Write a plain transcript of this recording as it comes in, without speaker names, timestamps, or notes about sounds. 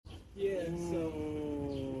So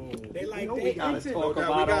they like we gotta talk into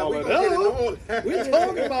about all of those. We're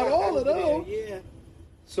talking about all of those. Yeah.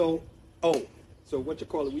 So, so what you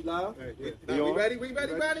call it? We live? We ready? We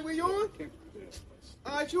on?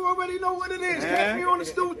 All right, you already know what it is. Catch me on the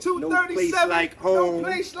stool 237. No place like home. No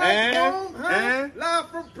place like home, huh? Live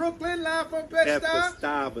from Brooklyn, live from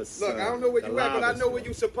Bed-Stuy. Look, I don't know where you at, but I know where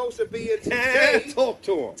you supposed to be. And today, talk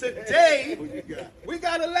to him. Today, we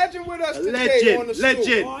got a legend with us on the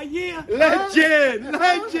stool. Oh, yeah. Legend.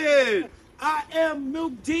 I am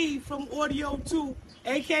Milk D from Audio 2,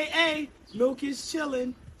 a.k.a. Milk is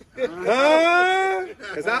Chillin'.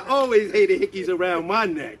 Because I always hated hickeys around my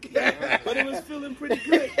neck. But it was feeling pretty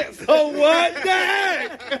good. So what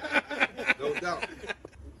then? No doubt.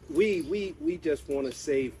 We just want to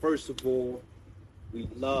say, first of all, we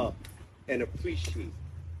love and appreciate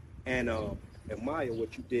and admire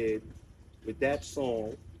what you did with that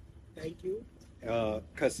song. Thank you.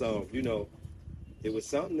 Because, it was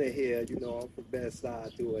something to hear, I'm from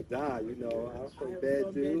Bed-Stuy do or die, I'm from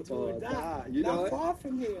Bed-Stuy do or die, Not far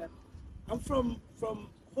from here. I'm from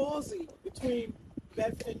Halsey, between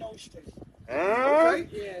Bedford and Nostrand Street. Okay.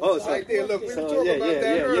 Yeah, so right there, look, we were talking about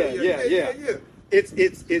that earlier. Yeah. It's,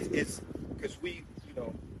 because we,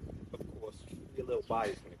 of course, we're a little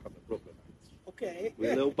biased when it comes to Brooklyn. Okay.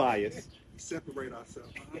 We're a little biased. Separate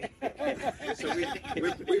ourselves. So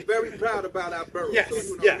we're very proud about our borough. Yes, so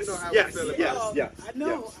you know how we feel about it. I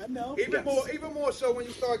know. Even more so when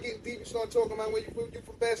you start getting deep, you start talking about when you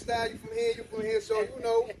from Bed-Stuy, you from here, so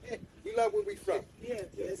we love where we from. Yeah,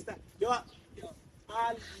 it's not. Yo,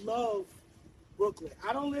 I love Brooklyn.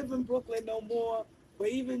 I don't live in Brooklyn no more, but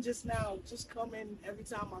even just now, just coming every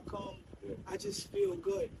time I come, I just feel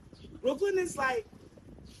good. Brooklyn is like,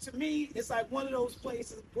 to me, it's like one of those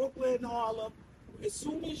places, Brooklyn, Harlem. As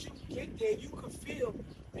soon as you get there, you can feel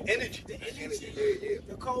the energy,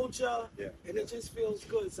 the culture, and it just feels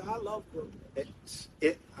good. So I love Brooklyn.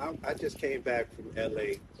 I just came back from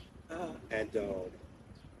LA, and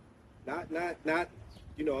not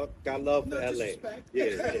got love for LA.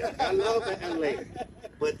 Yeah, I love for LA,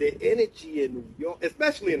 but the energy in New York,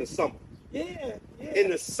 especially in the summer. Yeah. In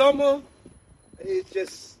the summer,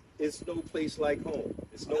 it's no place like home.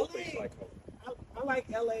 It's no place like home. I like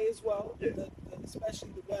LA as well,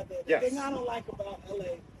 especially the weather. The thing I don't like about LA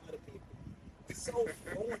are the people. It's so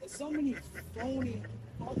phony. There's so many phony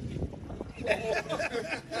people.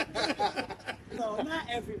 No, not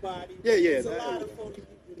everybody. There's a lot of phony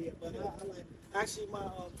people there, but I like. Actually, my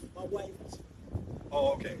wife.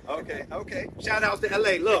 Oh, okay. Shout out to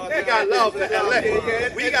LA. Look, we got love for LA.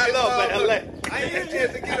 We got love for LA. I ain't had a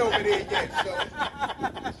chance to get over there yet, so.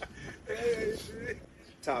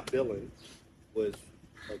 Top Billing was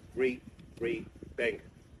a great banger.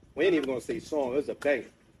 We ain't even gonna say song, it was a banger.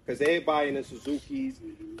 Because everybody in the Suzukis,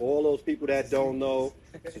 all those people that don't know,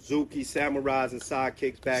 Suzuki, Samurais, and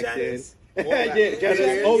Sidekicks back then.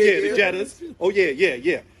 Jettas. Oh yeah, the Jettas. Oh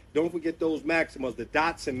yeah. Don't forget those Maximas, the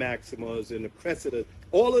Datsun Maximas and the Cressida.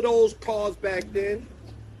 All of those cars back then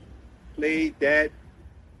played that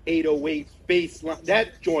 808 bass line.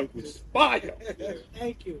 That joint was fire.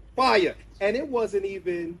 Thank you. Fire. And it wasn't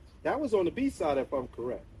even, that was on the B-side if I'm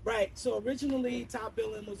correct. Right. So originally, Top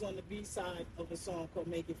Billin' was on the B-side of a song called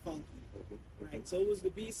Make It Funky. Right. So it was the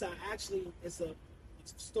B-side. Actually, it's a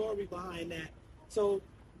story behind that. So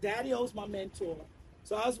Daddy-O's my mentor.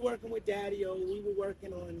 So I was working with Daddy-O. We were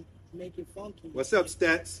working on Make It Funky. What's up,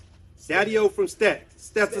 Stats? Daddy-O from Stats.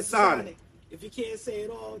 Stats. If you can't say it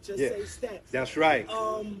all, just say Stats. That's right.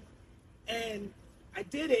 And I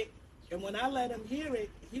did it, and when I let him hear it,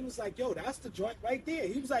 he was like, yo, that's the joint right there.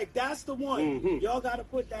 He was like, that's the one. Mm-hmm. Y'all got to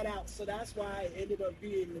put that out. So that's why it ended up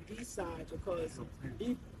being the B-side, because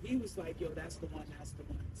he was like, yo, that's the one.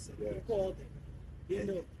 So he called it.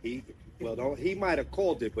 He might have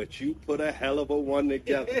called it, but you put a hell of a one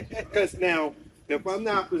together. Because now, if I'm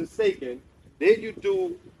not mistaken, then you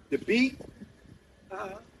do the beat,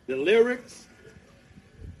 the lyrics.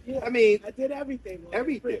 Yeah, I mean, I did everything.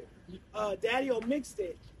 Everything. Daddy-O mixed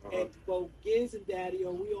it, and both Giz and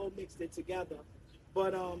Daddy-O, we all mixed it together.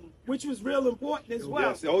 But which was real important as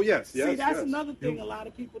well. Yes. Oh yes. See, that's another thing a lot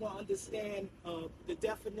of people don't understand. The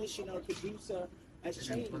definition of producer has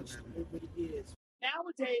changed over the years.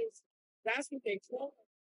 Nowadays, that's what they call it.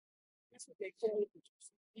 That's what they call it,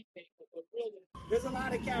 producer, beat maker. But really, there's a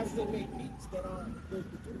lot of cats that make beats that aren't good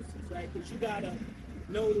producers, right? Because you gotta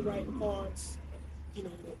know the right parts.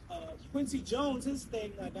 Quincy Jones, his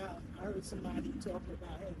thing, like I heard somebody talking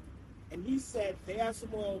about him, and he said, they asked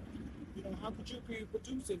him, well, how could you be a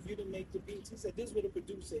producer if you didn't make the beats? He said, this is what a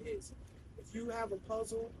producer is. If you have a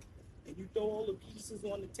puzzle and you throw all the pieces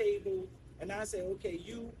on the table And I say, okay,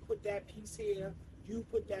 you put that piece here, you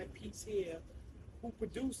put that piece here. Who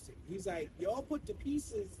produced it? He's like, y'all put the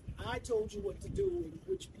pieces. I told you what to do and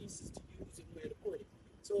which pieces to use and where to put it.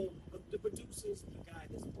 So the producers, the guy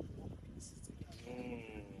that's putting all the pieces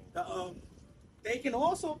together. They can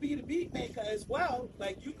also be the beat maker as well.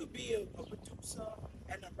 Like you could be a producer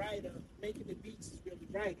and a writer. Making the beats is really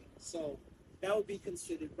writing. So that would be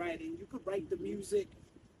considered writing. You could write the music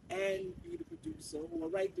and be the producer, or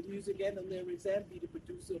write the music and the lyrics and be the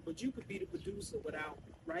producer. But you could be the producer without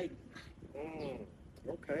writing.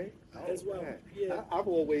 Okay. As well. Yeah. I've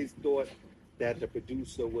always thought that the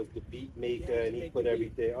producer was the beat maker and he put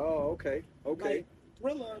everything. Oh, okay. Okay. Like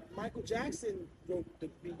Thriller, Michael Jackson wrote the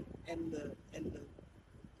beat and the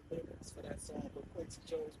lyrics for that song, but Quincy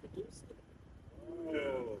Jones produced it.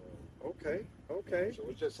 Oh, okay. Okay. So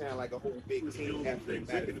it just sounds like a whole big team effort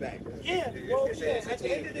back to back. Yeah, well, yeah. At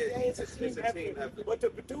the end of the day, it's a team effort. But the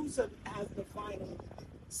producer has the final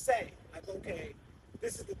say. Like, okay,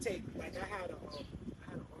 this is the take. Like I had an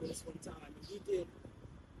artist one time, and we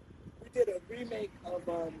did a remake of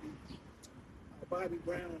Bobby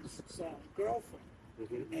Brown's song "Girlfriend,"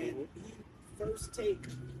 and he first take,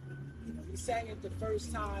 he sang it the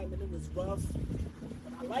first time, and it was rough.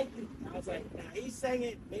 But I liked it. I was like, nah, he sang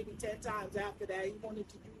it maybe 10 times after that. He wanted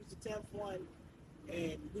to use the 10th one,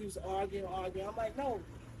 and we was arguing. I'm like, no,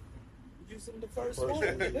 we're using the first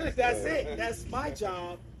one. That's it. That's my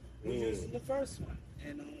job. We're using the first one,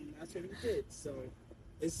 and that's what we did. So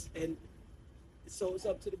it's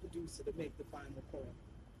up to the producer to make the final call.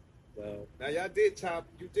 Well, now you did top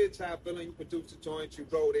billing, you produced the joint, you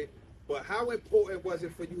wrote it. But how important was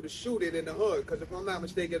it for you to shoot it in the hood? Because if I'm not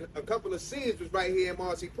mistaken, a couple of scenes was right here in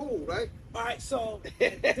Marcy Pool, right? All right, so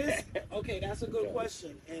that's a good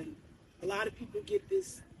question. And a lot of people get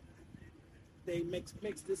this, they mix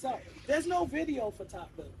this up. There's no video for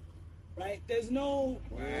Top Billing, right? There's no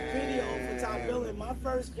video for Top Billing. My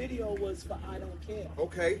first video was for I Don't Care.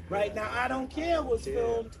 Okay. Right, now I Don't Care was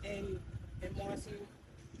filmed in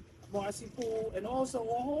Marcy Pool and also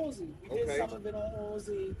on Halsey. We did some of it on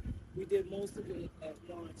Halsey. We did most of it at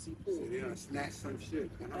Marcy Pool. So they snatch some shit.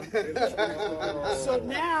 So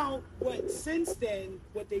now, since then,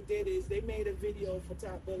 what they did is they made a video for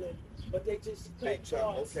Top Billing, but they just cut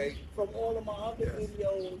parts from all of my other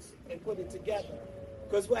videos and put it together.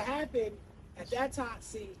 Because what happened at that time,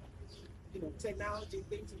 technology,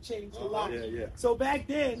 things have changed a lot. So back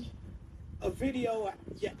then, a video,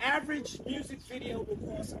 your average music video would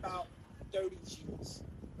cost about 30 G's,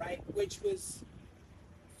 right? Which was,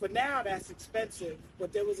 for now, that's expensive,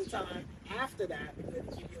 but there was a time after that where the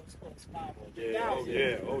videos cost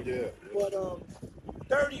 $500,000. Oh yeah. But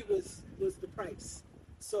 30 was the price.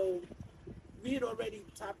 So we had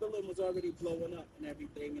Top Billing was already blowing up and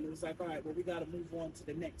everything, and it was like, all right, well, we got to move on to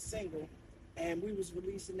the next single, and we was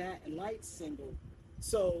releasing that and Lights single.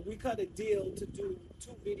 So we cut a deal to do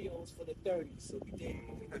 2 videos for the 30. So we did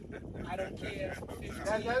I Don't Care.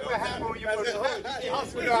 That's what happened when you were the hood.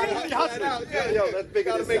 Yo, let's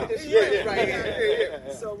figure this out. This straight right here.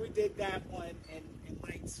 So we did that one and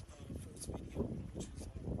Lights first video, which was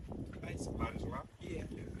Lights. Yeah.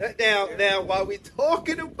 Now, while we're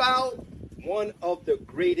talking about one of the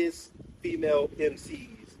greatest female MCs,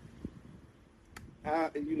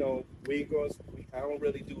 I don't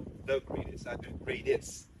really do the greatest. I do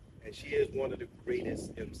greatest, and she is one of the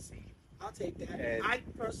greatest MCs. I'll take that. And I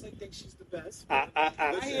personally think she's the best. I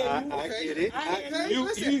get it.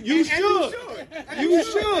 You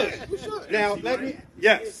should. Now let me.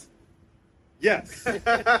 Yes. Now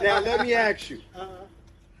let me ask you.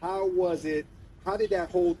 How was it? How did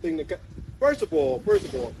that whole thing? First of all,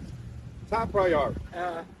 top priority.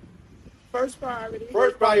 First priority.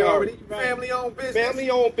 Right. Family-owned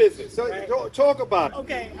business. So right. Talk about it.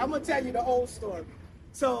 Okay, I'm gonna tell you the whole story.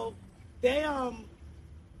 So they I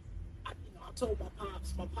told my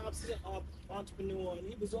pops. My pops is an entrepreneur, and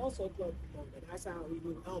he was also a club promoter. That's how he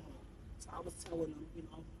knew Elmo. So I was telling him,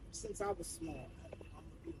 since I was small, I'm gonna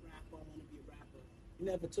be a rapper. I want to be a rapper. He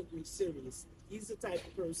never took me serious. He's the type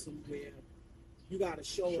of person where you gotta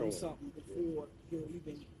show him something before he'll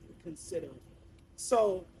even consider.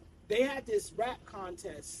 So they had this rap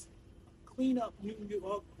contest, clean up New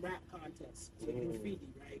York rap contest for graffiti,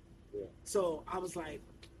 right? Yeah. So I was like,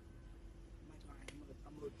 all right,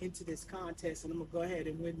 I'm gonna enter this contest and I'm gonna go ahead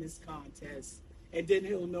and win this contest, and then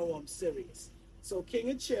he'll know I'm serious. So King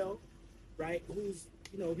of Chill, right? Who's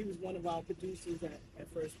he was one of our producers at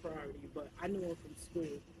First Priority, but I knew him from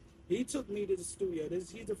school. He took me to the studio.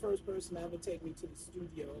 He's the first person to ever take me to the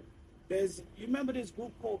studio. You remember this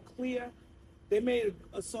group called Clear? They made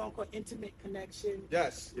a song called "Intimate Connection."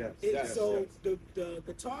 Yes. So the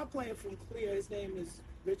guitar player from Clear, his name is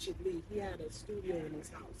Richard Lee. He had a studio in his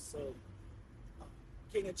house. So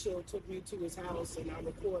King of Chill took me to his house, and I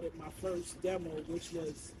recorded my first demo, which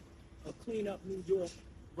was a Clean Up New York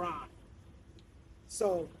rhyme.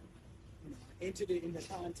 So I entered it in the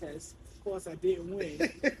contest. Of course, I didn't win,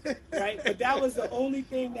 right? But that was the only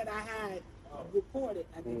thing that I had recorded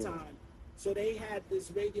at the time. So they had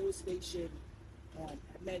this radio station at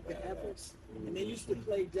Medgar Evers, and they used to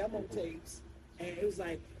play demo tapes, and it was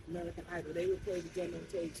like American Idol. They would play the demo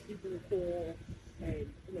tapes. People would call and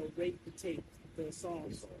rate the tape, the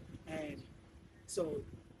songs, and so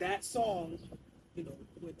that song,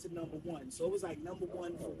 went to #1. So it was like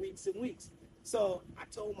 #1 for weeks and weeks. So I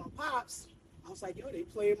told my pops, I was like, yo, they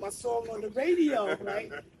played my song on the radio,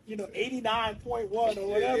 right? 89.1 or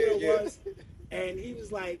whatever it was. And he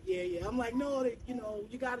was like, yeah. I'm like, no,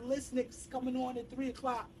 you got to listen. It's coming on at 3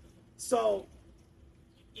 o'clock. So,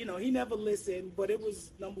 he never listened, but it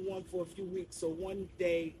was #1 for a few weeks. So one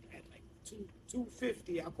day at like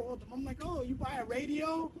 2:50, I called him. I'm like, oh, you buy a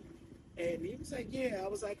radio? And he was like, yeah. I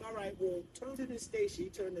was like, all right, well, turn to this station. He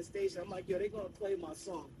turned the station. I'm like, yo, they're going to play my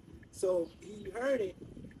song. So he heard it,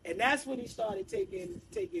 and that's when he started taking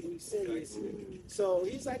me seriously. So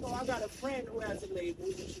he's like, oh, I got a friend who has a label,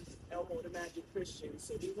 which is Elmo the Magic Christian.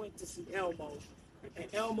 So we went to see Elmo, and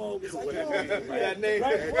Elmo was like, oh, that name,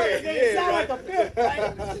 right? It sound like a pimp,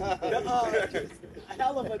 right? A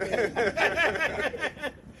hell of a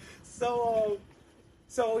name.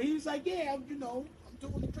 So he was like, yeah, I'm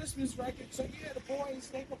doing the Christmas record. So yeah, the boys,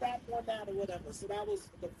 they can rap on that or whatever. So that was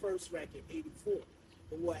the first record, '84.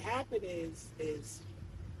 But what happened is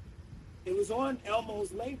it was on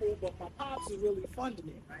Elmo's label, but my pops was really funding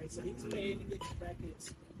it, right? So he's paying to get the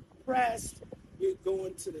records pressed. We're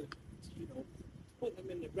going to the, putting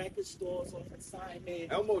them in the record stores on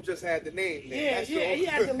consignment. Elmo just had the name. Yeah, he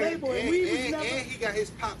had the label, and we was never. And he got his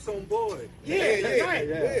pops on board. Yeah,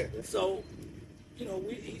 right. So,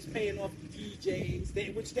 he's paying off the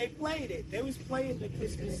DJs, which they played it. They was playing the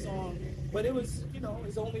Christmas song, but it was,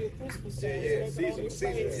 it's only a Christmas song. Yeah, so they could only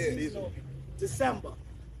play it seasonal, December.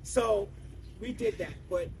 So we did that.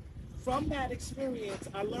 But from that experience,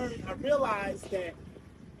 I realized that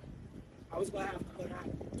I was going to have to learn how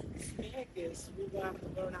to produce this. We were going to have to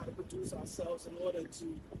learn how to produce ourselves in order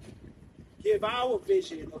to give our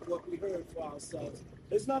vision of what we heard for ourselves.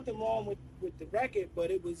 There's nothing wrong with the record,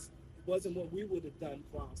 but it wasn't what we would have done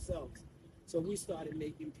for ourselves. So we started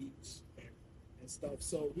making beats and stuff.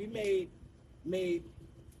 So we made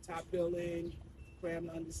Top Billin', Cram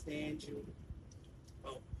to Understand You.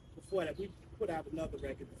 Oh, before that, we put out another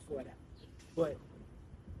record before that. But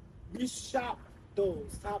we shopped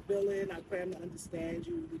those. Top Billin', I Cram to Understand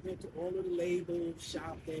You. We went to all of the labels,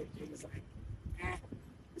 shopped it. It was like,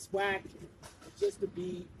 it's whack. Just a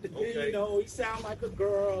beat. Okay. He sounds like a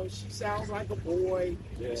girl. She sounds like a boy.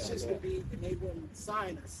 It's just a beat, and they wouldn't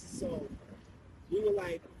sign us. So we were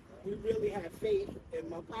like, we really had faith. And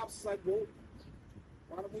my pops was like, well,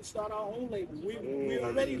 why don't we start our own label? We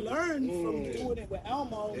already learned from doing it with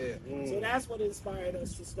Elmo. So that's what inspired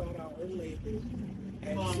us to start our own label.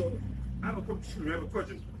 And so I have a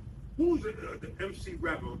question. Who's the MC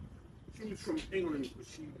rapper? She was from England, but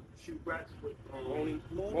she rapped with Moni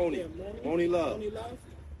Love.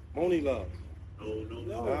 Moni Love.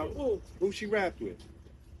 No. Who she rapped with?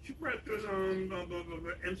 She rapped with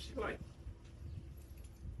MC Light.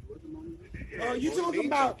 Oh, you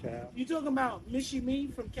talking about Missy Me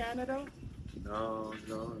from Canada? No.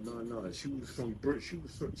 She was from Brit. She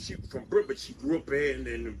was from Brit, but she grew up here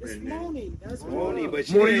It's Moni. That's Moni, but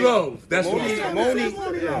she Moni Love. That's Moni. what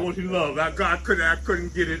Moni Love. I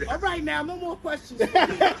couldn't get it. All right, now no more questions. Okay.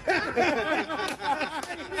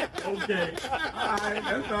 All right.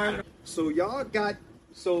 That's fine.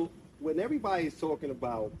 So when everybody's talking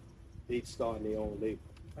about they starting their own label,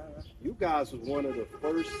 you guys was one of the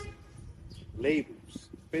first labels,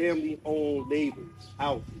 family-owned labels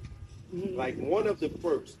out. Like one of the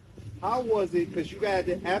first. How was it? Because you got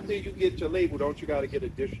to, after you get your label, don't you got to get a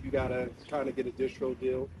distro? You got to kind of get a distro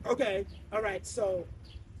deal. Okay, all right. So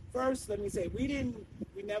first, let me say we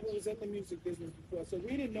never was in the music business before, so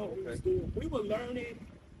we didn't know what we was doing. We were learning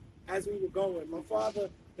as we were going. My father,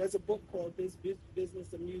 there's a book called This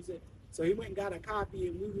Business of Music. So he went and got a copy,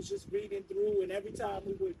 and we was just reading through, and every time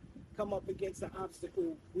we would come up against an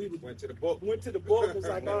obstacle, we went to the book. It was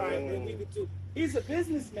like, all right, we'll leave it to. He's a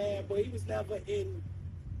businessman, but he was never in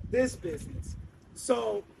this business.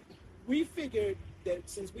 So we figured that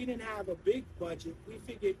since we didn't have a big budget, we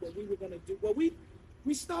figured what we were going to do. Well, we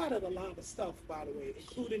started a lot of stuff, by the way,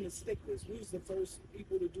 including the stickers. We was the first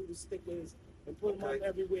people to do the stickers and put them up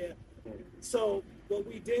everywhere. So what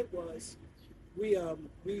we did was we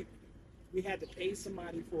had to pay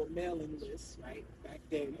somebody for a mailing list, right? Back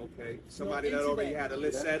then. Okay. Somebody that already had a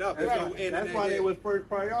list set up. That's why they was first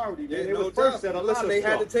priority. Yeah, they no was first doubt. set a lot Listen, of they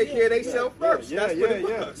had to take care of themselves first. Yeah, That's what it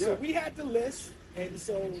was. So we had the list, and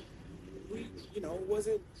so we, it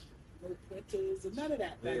wasn't no printers and none of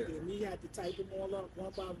that back then. We had to type them all up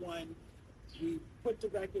one by one. We put the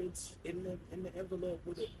records in the envelope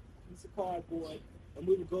with a piece of cardboard, and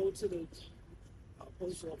we would go to the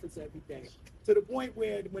post office every day. To the point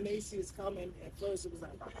where when they see us coming, at first it was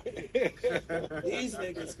like, these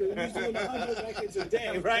niggas, because we was doing 100 records a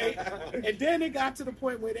day, right? And then it got to the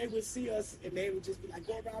point where they would see us and they would just be like,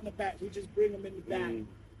 go around the back. We just bring them in the back,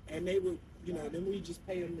 and they would, then we just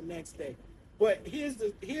pay them the next day. But here's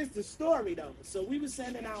the story though. So we were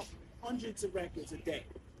sending out hundreds of records a day,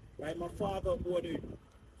 right? My father ordered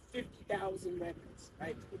 50,000 records,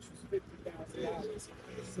 right? Which was $50,000.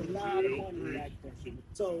 It's a lot of money back then.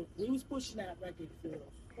 So we was pushing that record for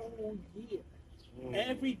a whole year.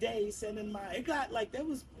 Every day sending it got like, there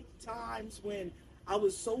was times when I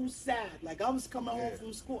was so sad. Like I was coming home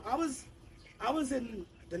from school. I was in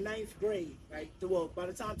the 9th grade, right? Well, by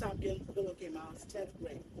the time Top Gun came out, I was 10th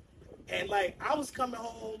grade. And like I was coming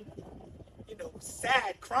home,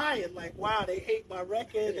 sad, crying, like, wow, they hate my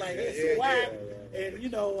record, like, it's whack.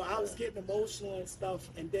 And, I was getting emotional and stuff.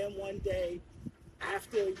 And then one day,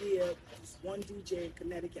 after a year, this one DJ in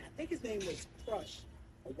Connecticut, I think his name was Crush,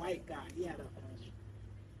 a white guy. He had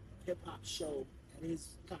a hip-hop show at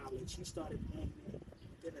his college. He started playing it.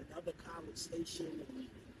 Then another college station in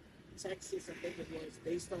Texas, I think it was,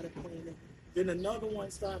 they started playing it. Then another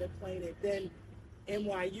one started playing it. Then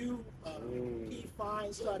NYU, P.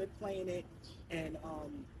 Fine started playing it, and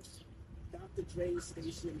Dr. Dre's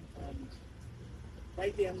station,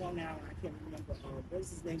 right there in Long Island, I can't remember,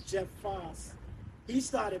 what's his name, Jeff Foss, he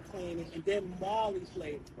started playing it, and then Marley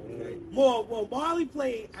played it. Well, Marley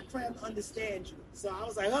played I Can't Understand You, so I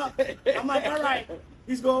was like, I'm like, all right,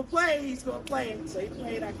 he's gonna play, so he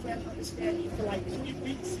played I Can't Understand You for like 3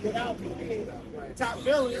 weeks without being top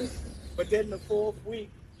billing, but then the 4th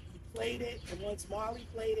week, played it, and once Marley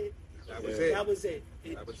played it, that was it.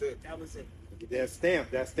 That was it. That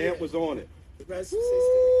stamp was on it. The rest is history.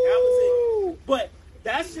 That was it. But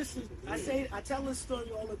that's just, I tell this story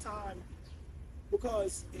all the time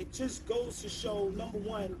because it just goes to show, number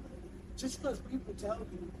one, just because people tell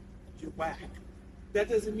you you're whack, that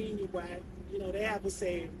doesn't mean you're whack. They have a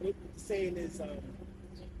saying. The saying is,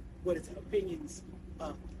 what is it? Opinions.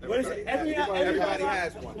 What is it? Everybody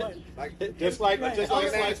has one. Just like an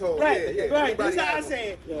asshole. Right. That's how I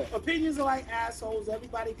say it. Yeah. Opinions are like assholes.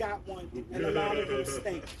 Everybody got one, and a lot of them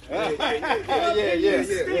stink.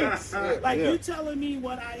 Like you telling me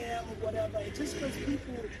what I am or whatever, and just because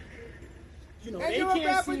people. And you're a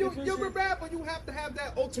rapper, you have to have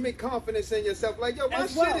that ultimate confidence in yourself. Like, yo, my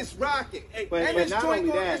shit is rocking. But it's going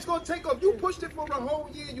to take off. You pushed it for a whole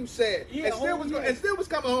year, you said. And still was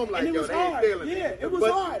coming home like, yo, they ain't feeling it. Yeah, it was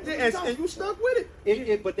hard. And you stuck with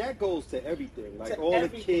it. But that goes to everything. Like all the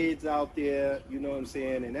kids out there, you know what I'm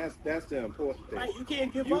saying? And that's the important thing. Right, you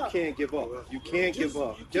can't give up. You can't give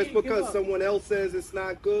up. Just because someone else says it's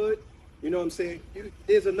not good, you know what I'm saying?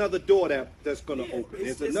 There's another door that's going to open.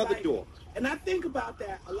 There's another door. And I think about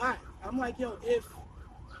that a lot. I'm like, yo,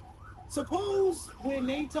 suppose when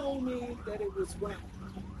they told me that it was whack.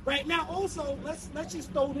 Right now, also, let's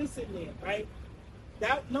just throw this in there, right?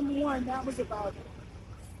 That, number one, that was about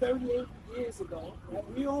 38 years ago.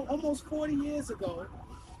 Right? Almost 40 years ago.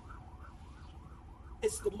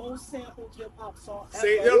 It's the most sampled hip hop song ever.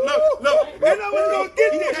 See, look, and I was gonna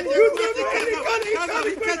get there. What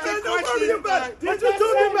you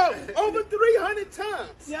talking about? Over 300 times.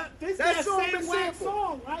 Yeah, this is that same whack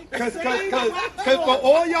song, right? Because for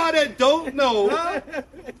all y'all that don't know,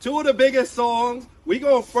 two of the biggest songs, we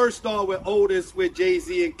gonna first start with Otis with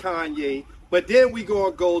Jay-Z and Kanye, but then we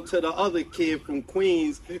gonna go to the other kid from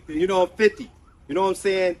Queens, 50. You know what I'm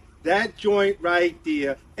saying? That joint right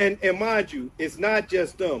there, and mind you, it's not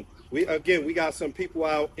just them. We got some people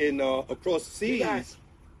out in across the seas.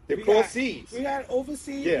 We got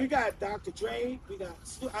overseas. Yeah. We got Dr. Dre. We got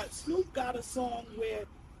Snoop. Got a song where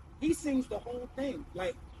he sings the whole thing,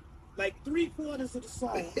 like 3/4 of the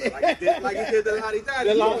song. like he did the Lottie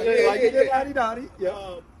Dottie. Like he did Lottie Dottie.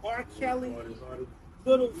 Yeah. R. Kelly,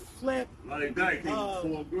 Little Flip. Lottie Dottie.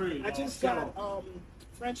 I just got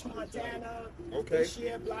French Montana. Okay. This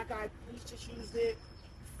year, Black Eyed Peas just used it.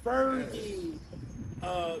 Fergie,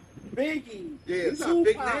 Biggie. Yeah, these are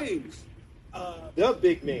big names. the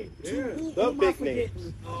big name. Yeah. The big name.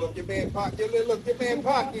 Look, your man Pac, look, your man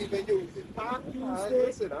Pac even used it. Pac used it.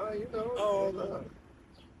 Listen, you know.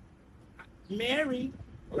 Mary,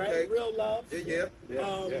 right? Okay. Real Love. Yeah.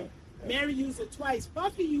 Mary used it twice.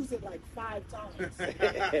 Buffy used it like 5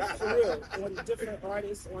 times. For real. On different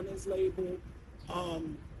artists on his label.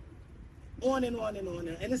 On and on and on.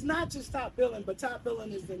 And it's not just Top Billin', but Top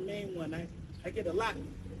Billin' is the main one. I get a lot.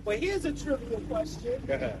 But here's a trivial question.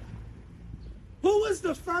 Who was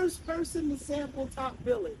the first person to sample Top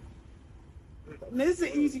Billin'? And this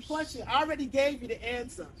is an easy question. I already gave you the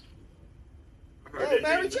answer. Oh,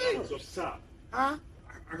 Mary Jane. Huh?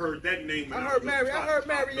 I heard that name. I heard Mary up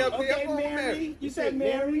there. Okay, I'm on Mary. You said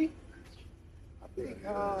Mary? I think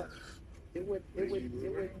it would.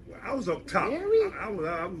 I was up top. Mary? I was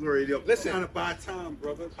already up. Listen. Trying to buy time,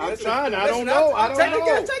 brother. I'm trying. I don't know.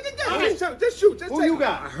 Take a guess. Just shoot. Who you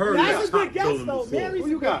got? I heard That's a Top good guess, Billin' though. before. Mary's Who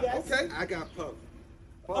you a good got? guess. Okay. I got Puff.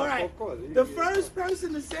 All right. Of course. The first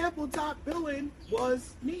person to sample Top Billin'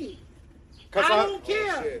 was me. I don't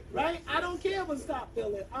care, shit. right? I don't care what's Top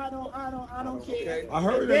Billin'. I don't care. Okay. I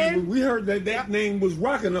heard And that. then- We heard that name was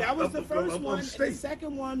rocking up. That was the up first one. And the upstate.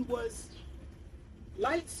 second one was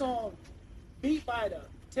Light Song, Beat Biter,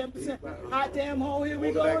 10%. Hot damn hole, here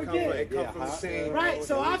we go again. It come from the same. Right,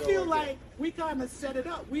 so I feel like we kind of set it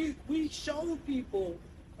up. We showed people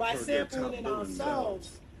by Heard that sampling Top it Billin'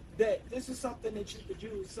 ourselves that this is something that you could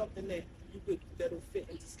use, something that you could that'll fit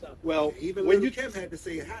into stuff. Well, Even when Lil you Kim had to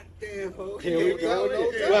say, "Hot damn ho." Here we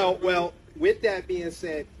go. Well, with that being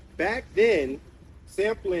said, back then,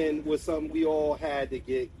 sampling was something we all had to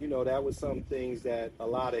get. You know, that was some things that a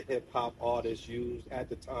lot of hip hop artists used at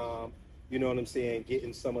the time. You know what I'm saying?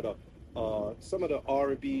 Getting some of the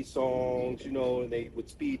R&B songs, you know, and they would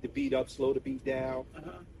speed the beat up, slow the beat down.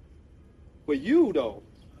 For you though,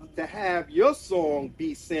 to have your song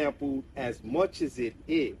be sampled as much as it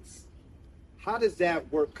is, how does that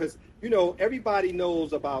work? Because, you know, everybody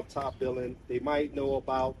knows about Top Billin'. They might know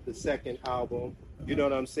about the second album. You know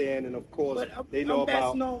what I'm saying? And of course, they know I'm best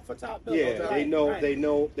about. known for Top Billin'. Yeah, Right.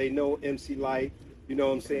 they know MC Light. You know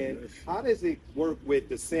what I'm saying? How does it work with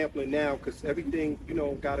the sampling now? Because everything, you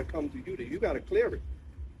know, got to come to you. You got to clear it.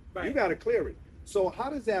 Right. You got to clear it. So how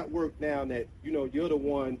does that work now that, you know, you're the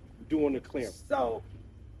one doing the clearing? So,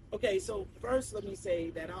 okay, so first let me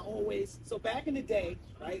say that so back in the day,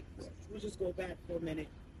 right, we'll just go back for a minute,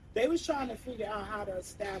 they was trying to figure out how to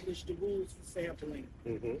establish the rules for sampling,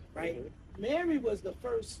 right? Mary was the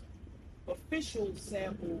first official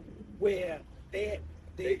sample where they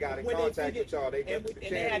got in when contact figured- with y'all, they and, got the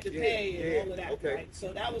and they had to channels, pay and all of that, okay. right?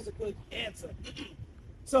 So that was a good answer.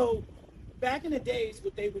 So back in the days,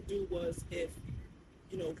 what they would do was if,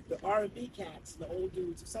 you know, the R&B cats, the old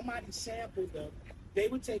dudes, if somebody sampled them, they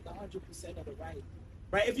would take 100% of the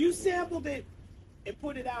right? If you sampled it and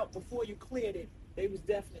put it out before you cleared it, they was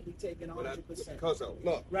definitely taking 100%. Because of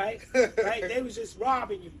look. Right? Right? They was just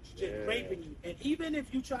robbing you, just raping you. And even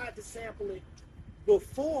if you tried to sample it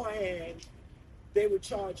beforehand, they would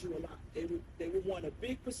charge you a lot. They would want a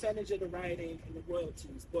big percentage of the writing and the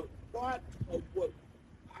royalties. But part of what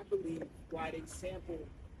I believe why they sample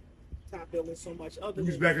Top Billin' so much other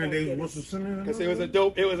Who's than back in the fact day? that What's the it's- song? Because it was a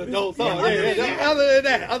dope song. other than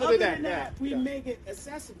that- Other than that, we make it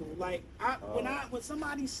accessible. Like when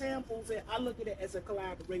somebody samples it, I look at it as a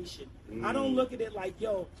collaboration. I don't look at it like,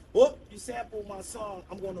 yo, whoop, you sampled my song,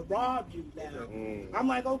 I'm gonna rob you now. I'm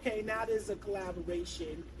like, okay, now there's a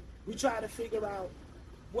collaboration. We try to figure out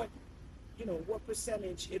what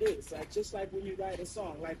percentage it is. Like just like when you write a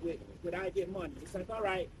song, like with I Get Money, it's like, all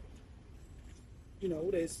right, you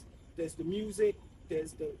know, there's the music,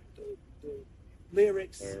 there's the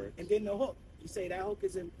lyrics, and then the hook. You say that hook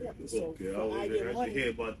is important. So for I Get Money, hear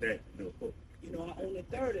about that. you know, I own a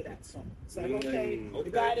third of that song. It's like, okay, the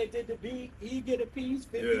guy that did the beat, he get a piece,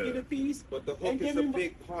 50 get a piece. But the and hook is give a me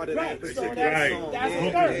big part of right, that so particular that's, song. that's Yeah,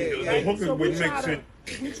 a third. yeah, Right? The hook So would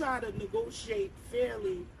make we try to negotiate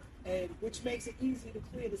fairly, and which makes it easy to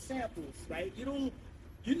clear the samples, right?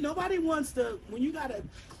 Nobody wants to, when you gotta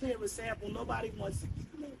clear a sample, nobody wants to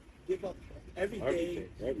give up everything.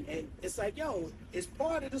 And it's like, yo, it's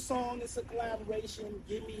part of the song, it's a collaboration,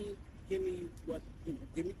 give me what,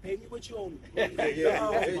 pay me what you owe me.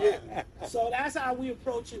 So that's how we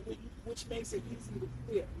approach it, which makes it easy to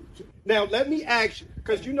clear. Now let me ask you,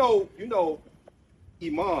 because you know,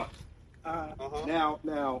 Iman.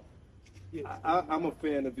 Now, I'm a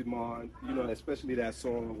fan of Iman. You know, especially that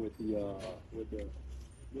song with the,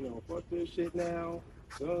 fuck this shit now.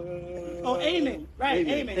 Amen. Right,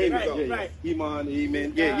 Amen. Right. Iman,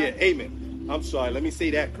 Amen. Yeah, Amen. I'm sorry. Let me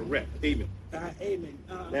say that correct. Amen. Amen.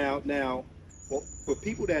 Now, for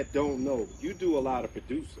people that don't know, you do a lot of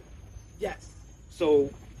producing. Yes. So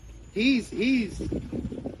he's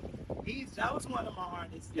That was one of my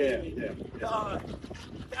artists. Yeah, David. yeah.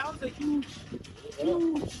 That was a huge.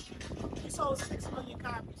 We sold 6 million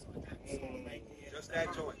copies on that song right there. Just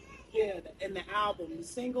that joint. Yeah, and the album, the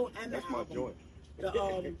single and that's the my album.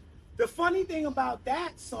 joint. The funny thing about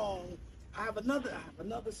that song, I have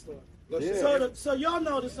another story. Yeah. So y'all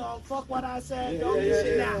know the song "Fuck What I Said." Don't yeah, Get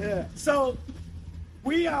Shit yeah, Now. yeah. So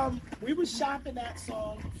we were shopping that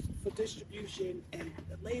song for distribution, and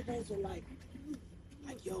the labels were like,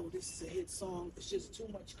 yo, this is a hit song. It's just too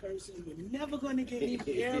much cursing. We're never gonna get any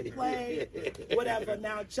airplay, whatever.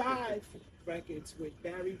 Now Jive Records with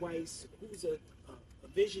Barry Weiss, who's a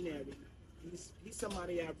visionary. He's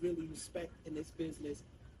somebody I really respect in this business.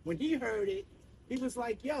 When he heard it, he was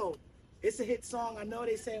like, yo, it's a hit song. I know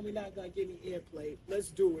they saying we're not gonna get any airplay. Let's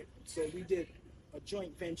do it. So we did a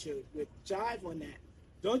joint venture with Jive on that.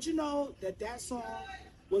 Don't you know that song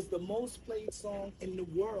was the most played song in the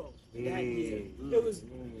world that year? It was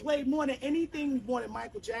played more than anything, more than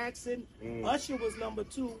Michael Jackson. Usher was number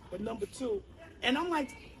two. And I'm like,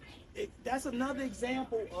 that's another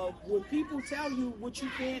example of when people tell you what you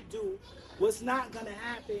can't do, what's not gonna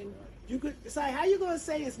happen. It's like, how you gonna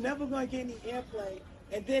say it's never gonna get any airplay,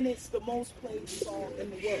 and then it's the most played song in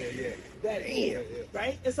the world that year,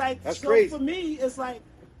 right? It's like, that's so crazy. For me, it's like,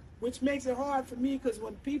 which makes it hard for me, because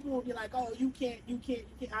when people will be like, oh, you can't,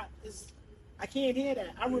 I can't hear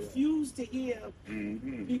that. I refuse to hear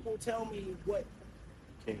people tell me what.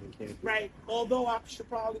 Can't. Right, although I should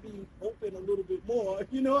probably be open a little bit more,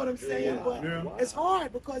 you know what I'm saying? But it's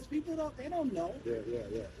hard because people don't know. Yeah.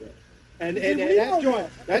 And that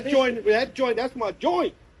joint, that's my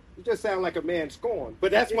joint. You just sound like a man scorned,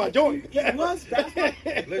 but that's my joint. It was. That's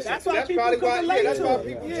why people probably could why. relate That's to why it.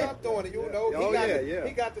 people jumped on it. You know,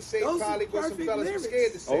 he got to say Those probably are what some perfect fellas were lyrics.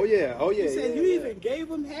 scared to say. Oh yeah. You said you even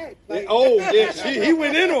gave him head. Like, He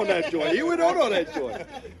went in on that joint. He went on that joint.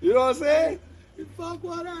 You know what I'm saying? Fuck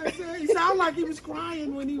what I said. He sounded like he was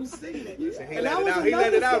crying when he was singing it. He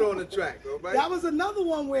let it out on the track, though, right? That was another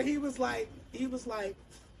one where he was like,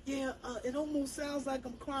 yeah, it almost sounds like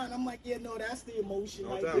I'm crying. I'm like, yeah, no, that's the emotion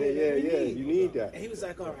right there. Yeah. You need that. And he was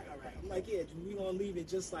like, all right. I'm like, yeah, we gonna leave it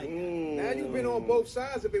just like that. Now you've been on both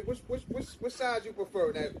sides of it. Which side you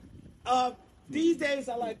prefer? That these days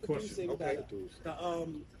I like producing Okay. better.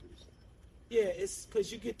 It's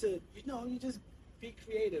because you get to, you just be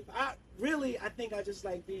creative. I think I just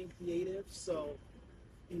like being creative. So,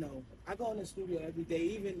 I go in the studio every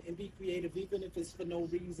day, and be creative, even if it's for no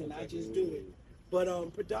reason. I just do it. But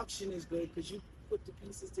production is good because you put the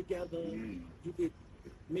pieces together. You could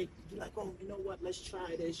you're like, oh, you know what? Let's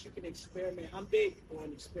try this. You can experiment. I'm big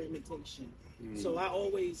on experimentation. So I'm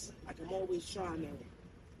always trying to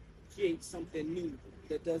create something new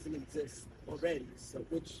that doesn't exist already. So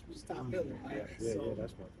which is top billing, right? Yeah,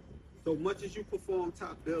 that's my. So much as you perform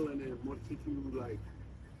top billing and much as you like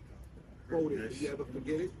quote it, did you ever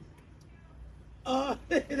forget it?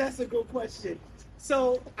 That's a good question.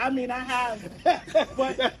 So, I mean, I have,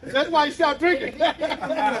 but That's why you stopped drinking.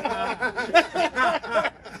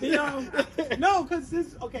 no, because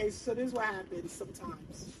this is what happens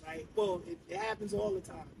sometimes, right? Well, it happens all the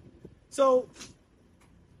time. So,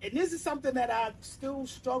 and this is something that I still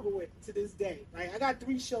struggle with to this day, right? I got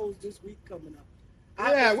 3 shows this week coming up.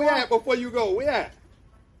 We at before you go. We at.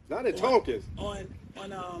 Not at Tonkins.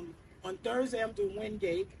 On Thursday, I'm doing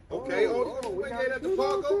Wingate. okay? Wingate at the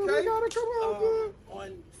park. Okay.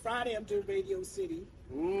 On Friday, I'm doing Radio City.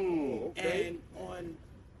 Okay. And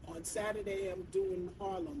on Saturday, I'm doing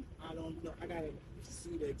Harlem. I don't know. I gotta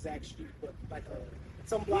see the exact street, but like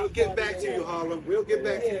some block. We'll get party back to there. you, Harlem. We'll get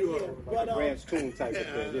back to you, Harlem. But, Grant's Tune type of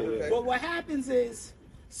thing. Yeah. but what happens is,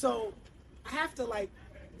 so I have to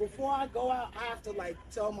before I go out, I have to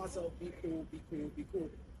tell myself, be cool.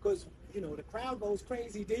 Because, the crowd goes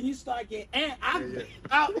crazy. Then you start getting amped.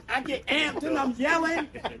 I get amped and I'm yelling.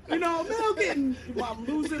 I'm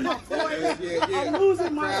losing my voice. I'm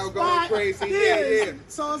losing my Crowd spot. going crazy. Yeah.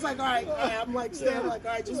 So it's like, all right, I'm standing all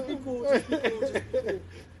right, just be cool.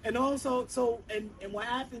 And also, and what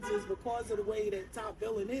happens is, because of the way that top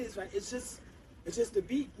billing is, right, it's just the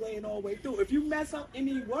beat playing all the way through. If you mess up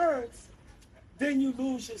any words, then you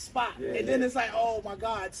lose your spot. Then it's like, oh my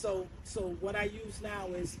God. So what I use now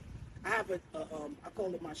is, I have I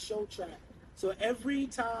call it my show track. So every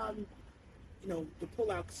time, the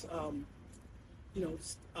pullouts,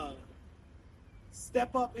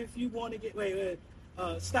 step up if you want to get,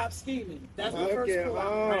 stop scheming. That's the first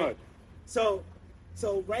pullout, right? So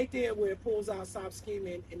right there where it pulls out stop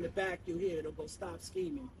scheming, in the back you'll hear it'll go stop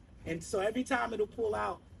scheming. And so every time it'll pull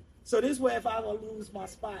out, So this way, if I ever lose my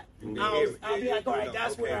spot, I'll be like, all right,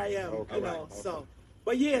 that's where I am, you know. So,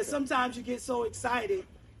 but yeah, sometimes you get so excited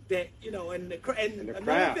that and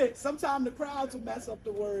another thing, sometimes the crowds will mess up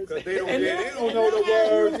the words. Because they don't know the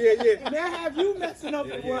words. Yeah. And they'll have you messing up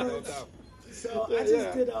the words. No doubt. So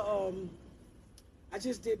I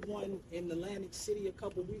just did one in Atlantic City a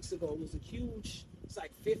couple weeks ago. It was a huge. It's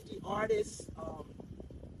like 50 artists.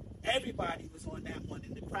 Everybody was on that one,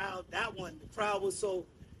 and the crowd was so.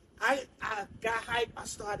 I got hyped. I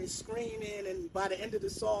started screaming, and by the end of the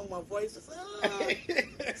song, my voice was.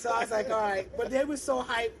 So I was like, all right. But they were so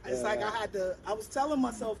hyped. It's like I was telling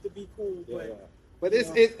myself to be cool, but. But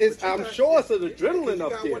it's I'm sure it's an adrenaline you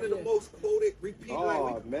up got there. one of the most quoted, repeat.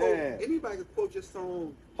 Oh, man. Anybody can quote your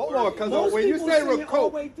song. Hold on, because Most when you people say sing it all the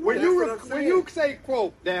quote, way through. when you say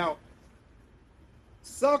quote, now,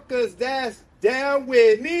 suckers that's down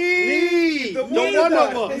with me, the one of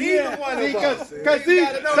us. Neither one of us. Because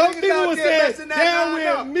some people will say down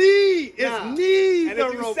with me is neither And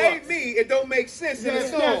if you of say us. me, it don't make sense in the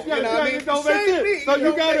song. You know what I mean? It don't make Say sense. me, So it you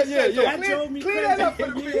don't gotta, make sense. yeah. That drove me Clear crazy. that up for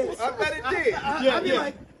the people. I bet it did. I'd be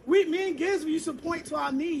like, me and Giz, we used to point to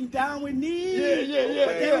our knee, down with knee. Yeah.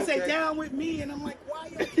 But they would say down with me, and I'm like, why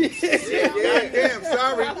you? Yeah, damn,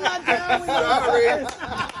 sorry. I'm not down with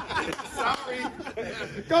Sorry.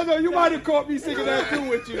 Cause you might have caught me singing that too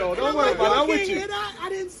with you though. Don't worry about it. I'm with you. Hear that? I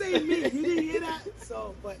didn't say me. You didn't hear that?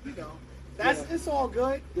 So, but it's all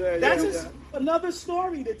good. That's just another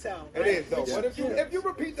story to tell. It is though. But if you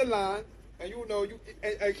repeat the line, and you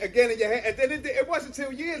again in your head, and then it wasn't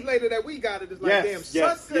until years later that we got it. It's like, damn,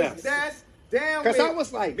 suckers, that's down with Because I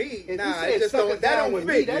was like, me. if Nah, you it said just suckers don't. That down don't with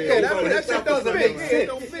fit. me, That shit doesn't make fit. sense. It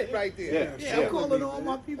don't fit right there. Yeah, I'm calling all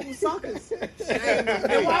my people suckers.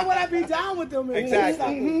 And why would I be down with them?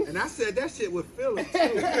 Exactly. And I said that shit with feeling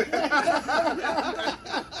too.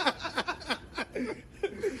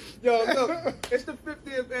 Yo, look, it's the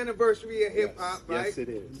 50th anniversary of hip hop, right? Yes, it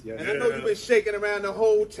is. Yes, And I know you've been shaking around the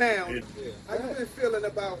whole town. How you been feeling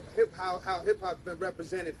about how hip hop's been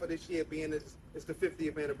represented for this year, being it's the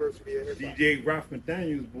 50th anniversary of hip hop? DJ Ralph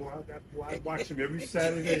McDaniels, boy, I watch him every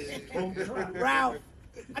Saturday. Ralph,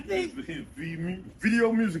 I think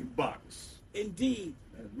Video music box. indeed.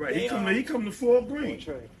 Right, he come to Fort Greene.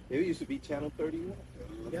 It used to be Channel 31.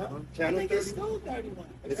 Yep. I Channel think 31. it's still 31.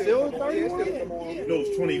 It's still 31? No,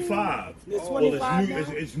 it's 25. It's Well, 25 now?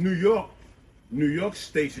 it's New York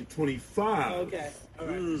Station 25. Okay. All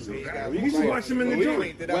right. You can watch him in the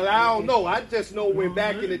joint. Well, I don't know. I just know when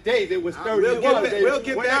back in the day there was 31. We'll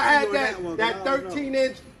get when I back had to you on that one, that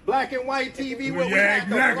 13-inch black and white TV where we Yeah, had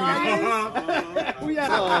the exactly. flyers. We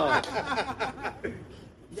had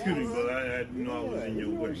Excuse me, but I didn't know I was in your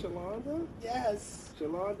way. Shalonda? Yes.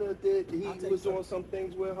 Shalonda did. He I'll take was some. doing some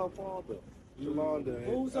things with her father. Shalonda.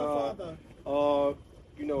 Who's her father?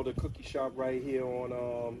 The cookie shop right here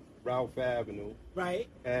on Ralph Avenue. Right.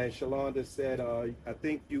 And Shalonda said, I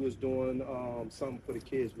think you was doing something for the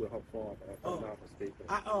kids with her father, if I'm not mistaken.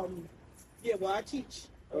 Well, I teach.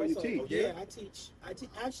 Oh, you also. teach? Yeah, I teach.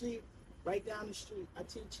 Actually right down the street. I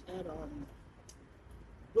teach at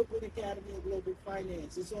Brooklyn Academy of Global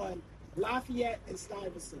Finance. It's on Lafayette and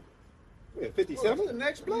Stuyvesant. Yeah, 57? The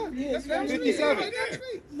next block. Yeah, it's That's 57.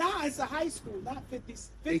 Nah, it's a high school, not 50.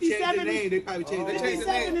 They changed the 57 name. They probably changed the name.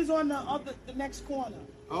 57 is on the next corner.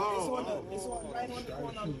 Oh. It's right on the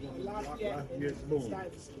corner of Lafayette and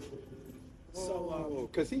Stuyvesant. So,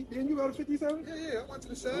 because didn't you go to 57? Yeah, I went to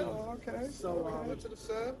the sub. Oh, okay. I went to the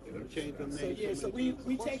sub. Changed the name. so we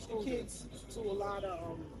take the kids to a lot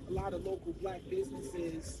of local black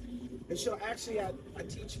businesses. And so actually I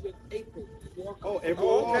teach with April Walker. Oh, April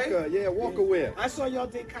okay. Walker. Yeah, Walker Wear. I saw y'all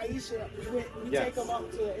did Kaisha. We Yes. take them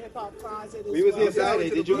up to Hip Hop Closet. We was here Saturday.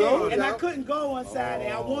 Did you go? And I couldn't go on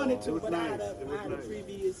Saturday. I wanted to, but I had It was a nice.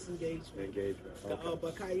 previous engagement. Okay.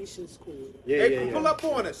 But Kaisha's cool. Yeah, April, pull up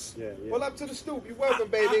on us. Yeah. Pull up to the stoop. You're welcome,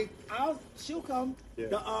 baby. She'll come. Yeah.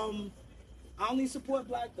 I only support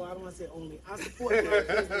black. Well, I don't want to say only. I support black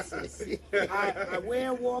businesses. I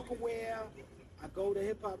wear Walker Wear. I go to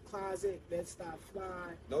Hip Hop Closet. Let's Stop Fly.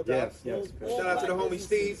 No doubt. Yes. Shout out to the homie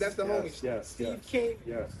Steve. That's the homie. Yes. Steve King.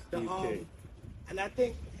 Yes. Steve King. And I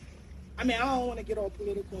think, I don't want to get all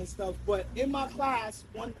political and stuff, but in my class,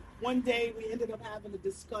 one day we ended up having a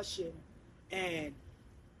discussion, and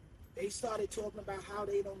they started talking about how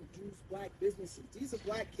they don't use black businesses. These are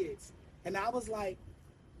black kids. And I was like,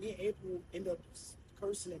 me and April ended up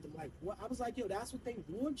cursing at them. Like, what? I was like, yo, that's what they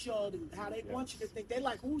want y'all to, how they want you to think. They're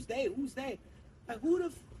like, who's they? Like, who the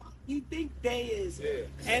fuck you think they is? Yeah.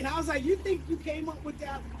 And I was like, you think you came up with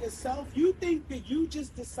that yourself? You think that you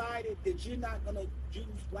just decided that you're not going to use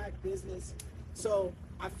black business? So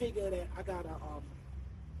I figured that I got to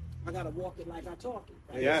I gotta walk it like I talk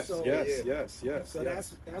it. Right? Yes, So, yes. So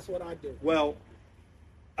that's what I do. Well,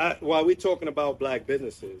 while we're talking about black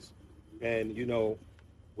businesses, and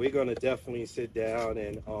we're gonna definitely sit down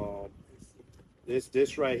and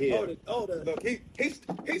this right here. Look, he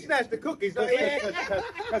snatched the cookies.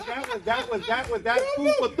 Because that's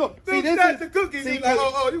food for thought. See, this snatched is the cookies. See, He's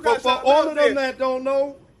like, you got for something all else of them there. that don't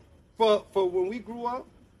know, for when we grew up,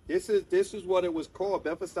 this is what it was called.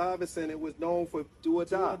 Bedford-Stuyvesant. It was known for do or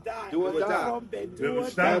die. Do or Die.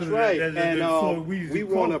 That's right. And we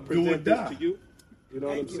want to do or present this die. to you. You know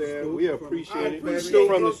Thank what I'm you, saying? Stu. We appreciate it. appreciate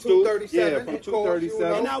From the it. Stu. 237, Yeah, from of course,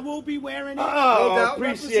 237. And I will be wearing it. Oh, doubt.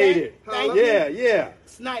 appreciate it. Thank you. Yeah.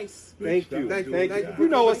 It's nice. Thank you. Thank you. Thank Thank you. you. You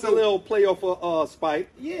know, it's a little playoff for Spike.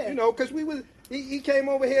 Yeah. Because he came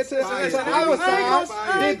over here to Spike. our I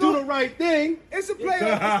side, ain't didn't do the right thing. It's a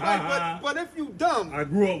playoff, but if you dumb, I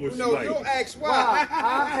grew up with Spike. you'll ask why.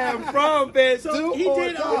 I am from Bed So he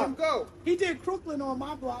did. Go. He did Crooklyn on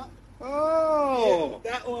my block. Oh.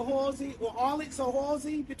 That or Halsey or Arlington. So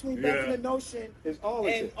Halsey between Bedford and Notion. It's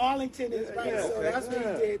Arlington. And Arlington is right. Yeah, So that's what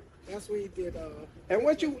yeah. he did. That's what he did. And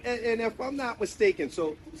and if I'm not mistaken,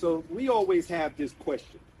 so we always have this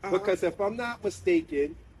question. Because if I'm not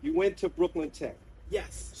mistaken, you went to Brooklyn Tech.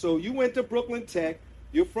 Yes. So you went to Brooklyn Tech.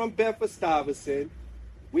 You're from Bedford-Stuyvesant.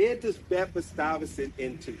 Where does Bedford-Stuyvesant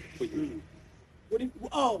enter for you? What do you,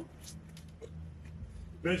 oh.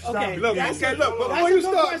 Bitch, Okay, stop. that's Okay, look, That's before a you good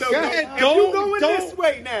start, question. though, Go ahead. if you going this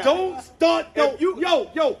way now, Don't start. Yo,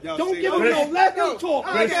 don't see, give him let's- no. Let him talk.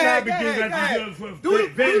 Okay, Let's not go ahead, begin go at ahead. the Do the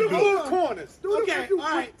Vanderbilt. four corners. Do the Okay, all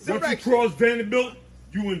right. Once you directions. cross Vanderbilt,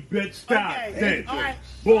 you in Bed-Stuy. Okay, Then, all right,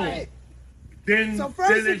 boom. all right. Then, So first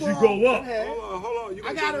then of as you all- go up, Hold on. You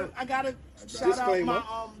I gotta shout out Disclaimer.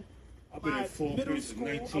 I've been my in Fort middle Pierce school.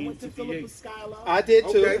 since I went to Philippa 1958. Schuyler. I did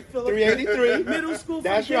too. Okay. 383. Middle school.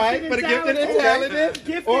 That's for right. gifted For the and gifted and talented. talented.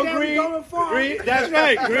 Gifted On and Green. going far. Green. That's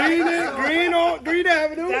right. Green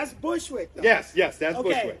Avenue. That's Bushwick. Though. Yes. That's Okay.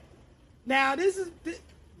 Bushwick. Now this is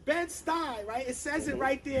Bed-Stuy, right? It says it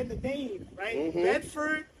right there in the name, right?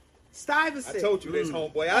 Bedford Stuyvesant. I told you this,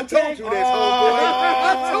 homeboy. I Okay. told you this, homeboy.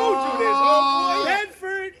 I told you this, homeboy.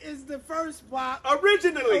 Bedford is the first block.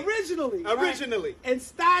 Originally. Right? And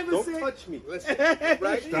Stuyvesant. Don't touch me. Listen,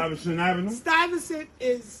 right? Stuyvesant Avenue. Stuyvesant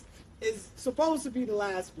is supposed to be the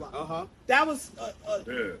last block. That was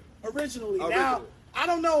originally. Now Originally. I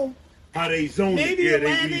don't know. How they zoned it. Maybe Yeah,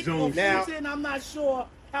 they Atlantic or rezoned it. Now- Fulton. I'm not sure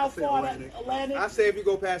how far that Atlantic. I say if you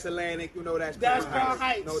go past Atlantic, that's Crown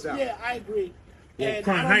Heights. No doubt. Yeah, I agree. Well, And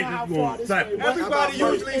Crown I don't Heights know is how going far this flat. way. Everybody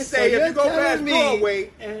So usually you're say if you go telling past me- Broadway,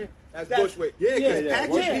 And that's that- Bushwick. Yeah, because Yeah,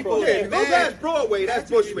 once yeah. you go Yeah, there, if you go past Broadway,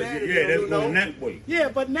 that's Bushwick. Yeah, that's going that way. Yeah,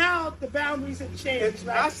 but now the boundaries have changed,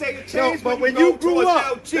 I right? say it No, changed but when when you go grew towards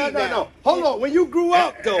up, LG no. now. Hold on. When you grew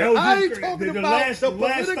up, though, LG I ain't talking the about last the stop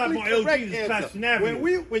politically on LG correct is answer. Clashing Avenue.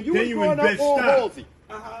 When you Then was you growing in up on Bed-Stuy. Halsey,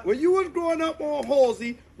 when you was growing up on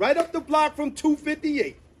Halsey, right up the block from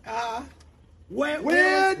 258, Where where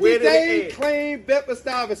where did did it they end? claim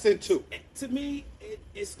Bedford-Stuyvesant to? to me,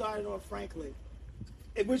 it started on Franklin,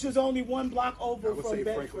 which was only one block over from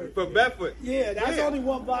Bedford. From Bedford. Yeah, that's Yeah. only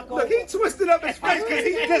one block over. Look, he twisted up his face because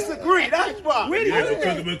he disagreed. That's why. Where do you Yeah,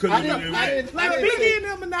 live? because I didn't- Like Biggie and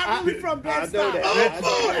them are not really from I Bed-Stuy. know that.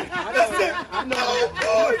 I know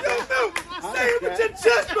that. Say it with your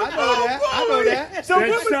chest. I know that. So what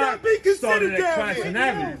would that be considered started at down Clashing there?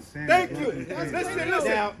 Avenue. Thank you. Listen.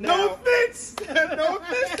 Now- No offense. No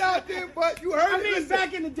offense out there, but you heard I it. mean, Listen.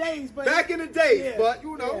 back in the days, but Back in the days, Yeah. but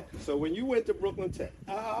you know. So when you went to Brooklyn Tech,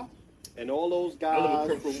 and all those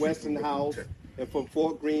guys from Weston House and from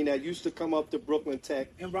Fort Greene that used to come up to Brooklyn Tech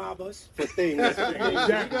and rob us. for things. You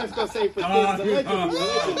guys gonna say for things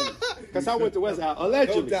allegedly. Because I went to Weston House.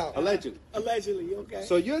 Allegedly. No doubt. Allegedly, okay.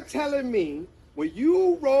 So you're telling me when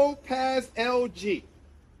you rode past LG,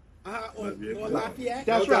 on Lafayette.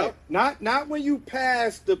 that's No right. Not when you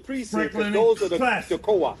pass the precinct, because Franklin those are the Classic.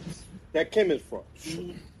 co-ops that Kim is from.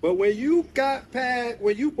 But when you got past,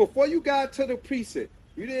 before you got to the precinct,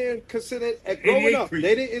 you didn't consider it growing 88 up. They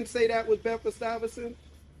precinct. didn't say that was Bedford-Stuyvesant.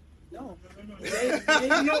 No.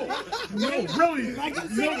 No, really.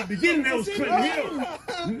 No, the beginning that was Clinton Hill.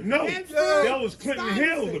 No, that was Clinton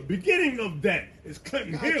Hill. The beginning of that is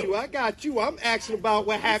Clinton Hill. I got you. I'm asking about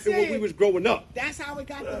what happened when we was growing up. That's how it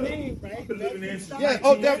got the name, right? living in- Yeah,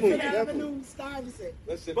 oh, definitely, Bedford definitely. Avenue, Stuyvesant.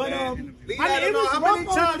 Listen, But, man. Leave I mean, that it alone. was How rough many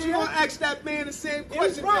over times you there. gonna ask that man the same was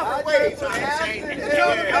question rough. different ways? I'm man? just Make saying. him change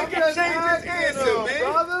his answer,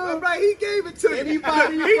 man. brother. All right, he gave it to you.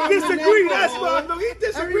 Anybody He from the disagreed. That's neighborhood- why. No, he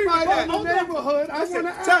disagreed with Everybody that. in the neighborhood, I want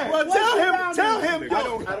to ask. Tell him. I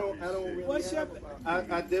don't really What's have your-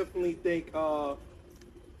 I definitely think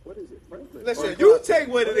What is it? Franklin. Listen, you take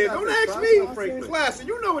what it is. Don't ask me. Franklin. Classen,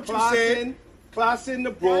 you know what you said. Classen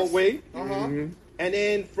to Broadway. Uh-huh. And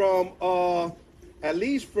then from, at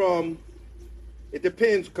least from, it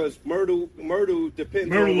depends, because Myrtle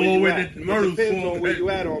depends on where you at. It depends on where you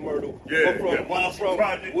at on Myrtle. Yeah, from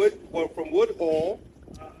Woodhall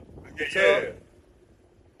to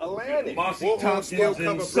Atlantic. Woodhall still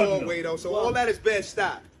cover Broadway, though, so all that is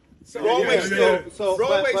Bed-Stuy. Broadway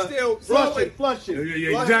still Flushing.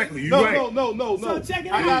 Yeah, exactly. You're right. No. So check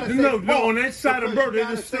it out. I gotta say no, on that side of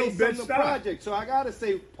Myrtle, it's still Bed-Stuy. Bed-Stuy. So I gotta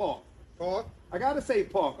say Park. I gotta say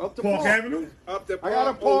Park. Up to Park Avenue? Up to I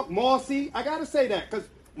gotta Park. Marcy. I gotta say that because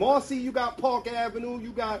Marcy, you got Park Avenue.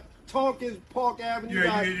 You got Tompkins Park Avenue. You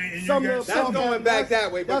got Sumner. That's going back that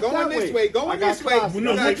way, but going this way. Going this way. Well,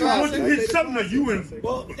 no, what you hit Sumner, you in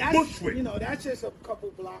Bushwick. You know, that's just a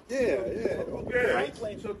couple blocks. Yeah.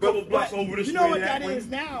 Franklin. So a couple blocks over this way. You know what that way. is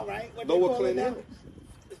now, right? What Lower Clinton.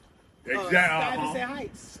 Stuyvesant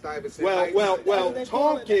Heights. Well,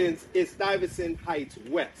 Tompkins is Stuyvesant Heights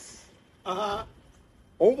West.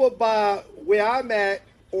 Over by where I'm at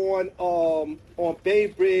on Bay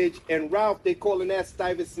Bridge and Ralph, they calling that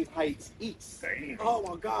Stuyvesant Heights East. Oh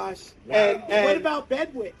my gosh! Wow. And what about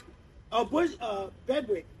Bedwick?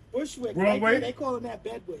 Bedwick, Bushwick. Broadway? They calling that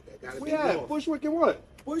Bedwick. Yeah, Bushwick and what?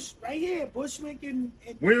 Right here, Bushwick and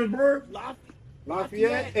Williamsburg,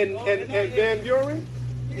 Lafayette and Van Buren.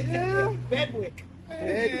 Yeah, Bedwick.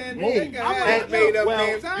 Man, made up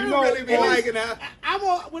names. I don't really be liking that.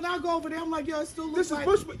 When I go over there, I'm like, yo, it still looks this like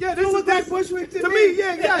is Bushwick. Yeah, this looks like Bushwick to me.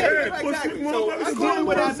 Yeah, exactly. So I call it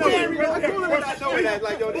what I know. I call it what I know. That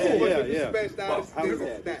like, yo, this is Bushwick. This is best out. This is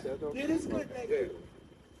that. It is good.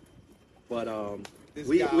 But this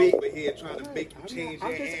guy over here trying to make you change your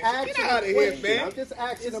answer. Get out of here, man. I'm just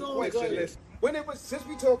asking a question. When it was, since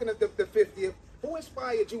we talking of the 50th. Who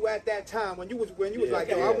inspired you at that time when you was like,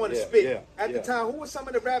 yo, I want to spit? At the time, who were some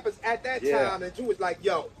of the rappers at that time that you was like,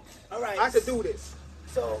 yo, all right, I could do this?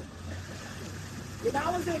 So, when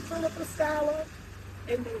I was in Philippa Scholar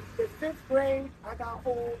in the 5th grade, I got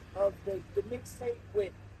hold of the mixtape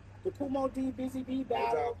with the Kumo D Busy B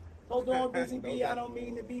battle. Hold on, Busy B, I don't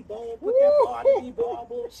mean to be bold. Put that party B-ball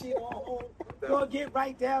bullshit on hold. Go get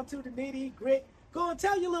right down to the nitty grit. Go and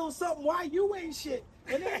tell you a little something why you ain't shit.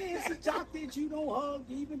 And then it's a jock that you don't hug.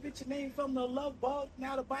 You even get your name from the love bug.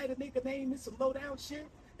 Now to bite a nigga name is some low down shit.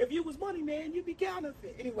 If you was money, man, you'd be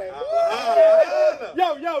counterfeit. Anyway.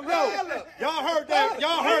 Yo. Y'all heard that.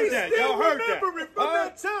 Y'all heard that. From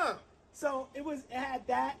that time. So it had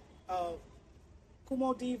that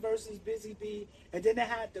Kumo D versus Busy B. And then they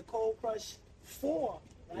had the Cold Crush 4,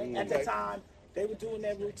 right? At the time, they were doing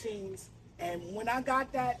their routines. And when I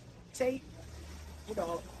got that tape, you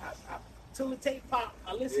know, till the tape popped,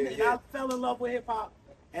 I listened and I fell in love with hip hop,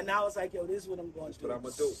 and I was like, yo, this is what I'm going to do. What I'm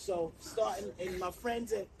gonna do. So starting, and my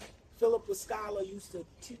friends at Philippa Scholar used to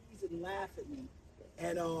tease and laugh at me,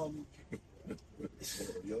 and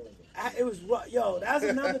it was yo. That's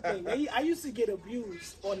another thing. I used to get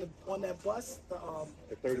abused on that bus,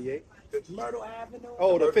 the 38, Myrtle Avenue.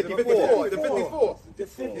 Oh, the 54. The 54. The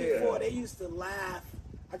 54. They used to laugh.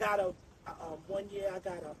 I got one year I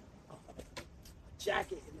got a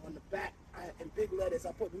jacket, and on the back, in big letters,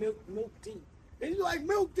 I put Milk D. And you're like,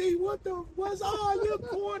 Milk D, what's oh, you're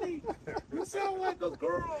corny. You sound like a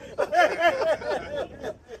girl.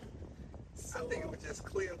 I think it was just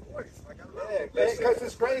clear voice. Like, because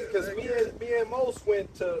it's crazy, because me and Mos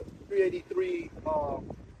went to 383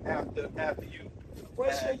 after you.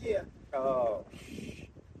 What's your year? Oh,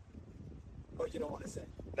 you don't want to say?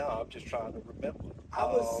 No, I'm just trying to remember.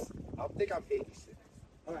 I think I'm 86.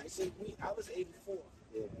 All right, so I was 84.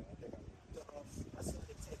 Yeah, I think I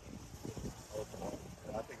started taking. Okay.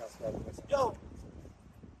 I think I started with. Yo,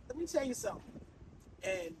 let me tell you something,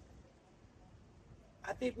 and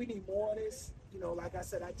I think we need more of this. You know, like I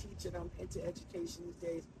said, I teach and I'm into education these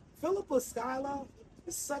days. Philippa Scholar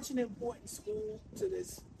is such an important school to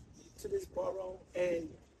this borough, and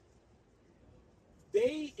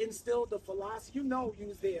they instilled the philosophy. You know, you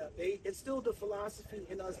was there. They instilled the philosophy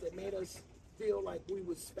in us that made us feel like we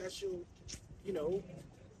were special. You know,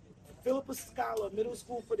 Philippa Scholar, middle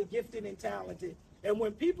school for the gifted and talented. And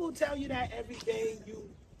when people tell you that every day, you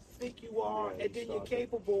think you are, and then you're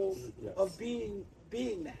capable of being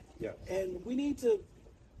that. Yes. And we need to,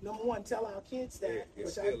 number one, tell our kids that,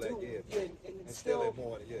 which I do, and instill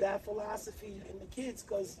that philosophy in the kids,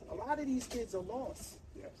 because a lot of these kids are lost.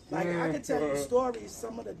 Yes. Like, I can tell you stories,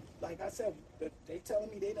 some of the, like I said, they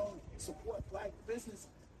telling me they don't support black business.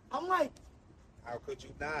 I'm like, how could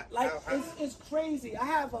you not? Like, it's crazy. I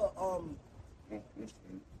have a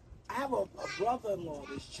brother-in-law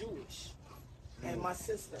that's Jewish, and my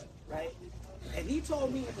sister, right? And he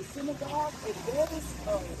told me in the synagogue, if there was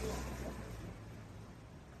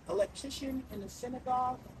electrician in the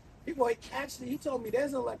synagogue, he told me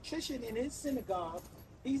there's an electrician in his synagogue.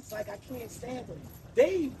 He's like, I can't stand him.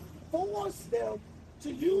 They force them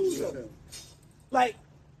to use them. Like,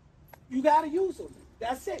 you gotta use them.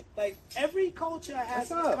 That's it. Like, every culture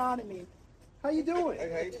has an economy. How you doing?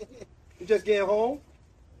 You just getting home?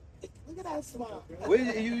 Look at that smile.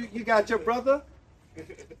 You got your brother?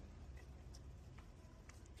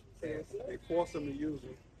 They force them to use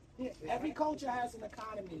it. Yeah, every culture has an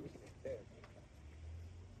economy.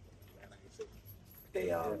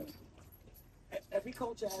 Every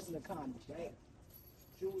culture has an economy, right?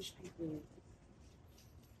 Jewish people,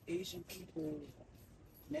 Asian people,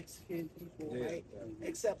 Mexican people, right?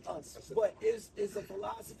 Except us. But it's a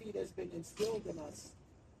philosophy that's been instilled in us.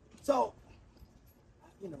 So,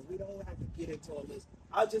 we don't have to get into all this.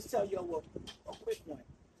 I'll just tell you a quick one.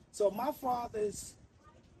 So my father's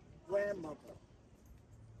grandmother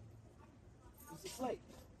was a slave.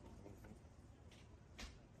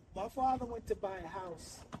 My father went to buy a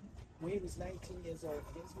house when he was 19 years old.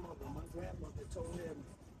 His mother, my grandmother, told him,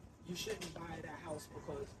 you shouldn't buy that house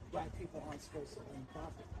because black people aren't supposed to own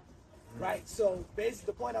property. Right? So basically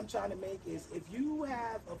the point I'm trying to make is if you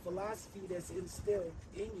have a philosophy that's instilled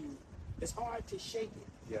in you, it's hard to shake it.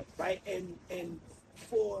 Yes. Right? And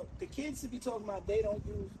for the kids to be talking about they don't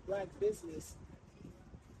use black business,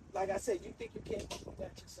 like I said, you think you can't do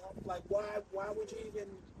that yourself? Like why would you even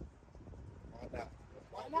Why not?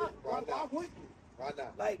 why not? Why wouldn't you? Why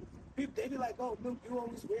not? Like people they be like, oh look, you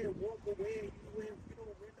always wear Walker wear, you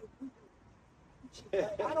don't wear no Gucci.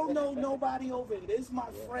 Like, I don't know nobody over there. This is my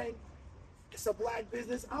friend. It's a black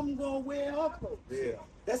business. I'm gonna wear her clothes. Yeah.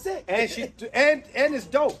 That's it. And it's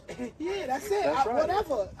dope. Yeah, that's it. That's right.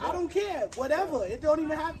 Whatever. I don't care. Whatever. It don't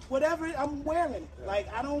even have whatever I'm wearing it.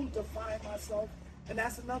 Like I don't define myself. And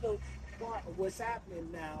that's another part of what's happening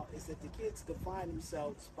now is that the kids define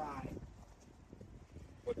themselves by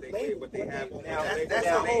What they have on Now, their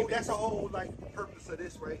that's the whole like purpose of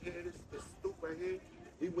this right here. This stoop right here.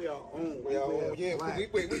 We wear our own.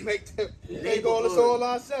 We make them Neighborhood. all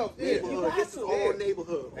ourselves. Yeah. Neighborhood. This is all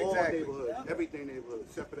neighborhood. All Exactly. neighborhood. Yeah. Everything neighborhood.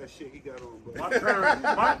 Except for that shit he got on. But My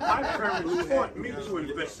parents taught me to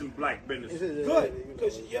invest in black businesses. good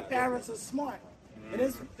because your parents are smart. And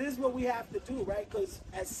this is what we have to do, right? Because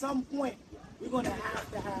at some point we're going to have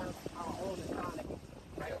our own economy,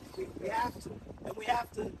 right? We have to, and we have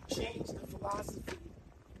to change the philosophy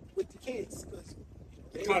with the kids because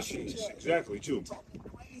Consciousness, exactly, too.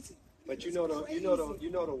 Crazy. But you know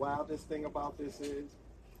the wildest thing about this is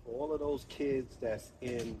all of those kids that's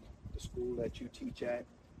in the school that you teach at,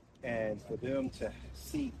 and for them to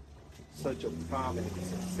see such a prominent,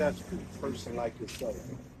 successful person like yourself,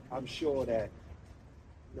 I'm sure that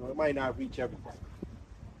it might not reach everybody,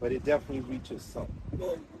 but it definitely reaches some.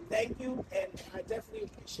 Well, thank you, and I definitely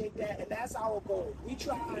appreciate that, and that's our goal. We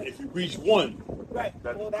try. If you reach one, Right.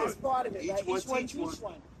 That's Well, that's good. part of it. Right? Each one Each teach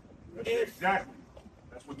one. exactly.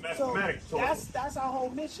 That's what So mathematics taught us. that's our whole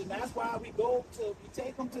mission. That's why we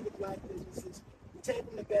take them to the black businesses, we take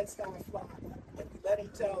them to Bed-Stuy Fly, and we let them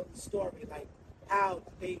tell the story, like how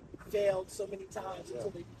they failed so many times until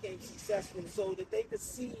they became successful, so that they could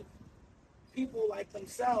see people like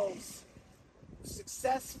themselves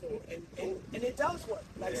successful, and it does work.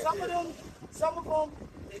 Like some of them,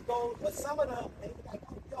 they go, but some of them, they be like,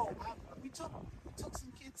 yo, we took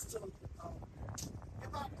some kids to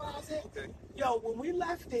hip hop closet. Okay. Yo, when we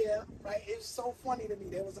left there, right, it was so funny to me.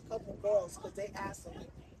 There was a couple girls because they asked her, like,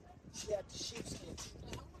 she had the sheepskins. She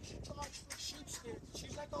was like, how much you charge for sheepskins? She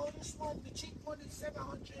was like, oh, this one, the cheap one is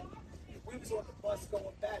 $700. We was on the bus going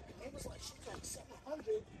back, and it was like, she was like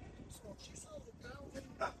 $700. So she sold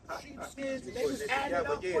 1,000 sheepskins, and they was adding up,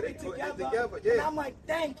 put it together. And I'm like,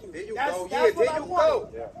 thank you. There you That's go. what There I you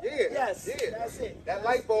want. go. Yeah. Yes, Yeah. that's it. That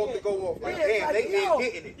light bulb to go off. Like, Yeah, damn, like, they yo,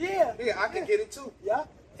 ain't getting it. Yeah. Yeah, I can get it too. Yeah,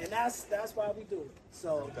 and that's why we do it.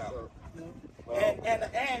 So, you know,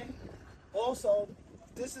 and also,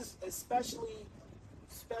 this is especially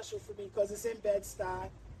special for me because it's in Bed-Stuy,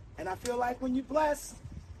 and I feel like when you're blessed,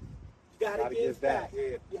 you gotta give back.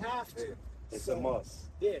 Yeah. You have to. It's So, a must.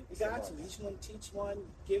 Yeah, you got to. Each one teach one,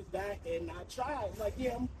 give back, and I try. I'm like,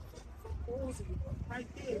 yeah, I'm from Ballsy, right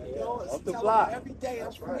there, you know. Up the Tell block. them every day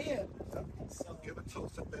I'm from here. So, give a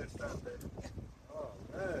toast to Bed-Stuy, man.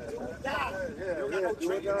 do or die.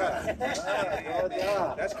 Do it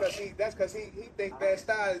now. That's cause he think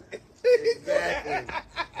Bed-Stuy. Exactly.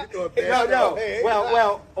 You know No.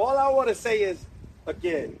 Well, all I want to say is,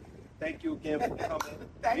 again, Thank you again for coming.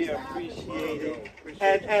 Thanks We for having me. appreciate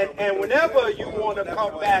it. And whenever you want to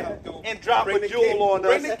come back and drop a jewel on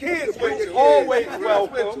us, Bring the kids with you. always Yeah.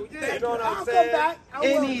 welcome. Yeah. You know what I'll I'm come saying? back. I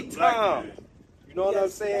will. Anytime. You know what I'm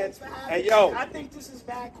Yes, saying? thanks for having And me. yo, I think this is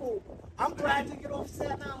bad cool. I'm glad to get off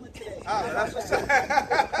Staten Island today. That's what's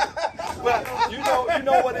but you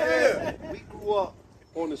know what it is? We grew up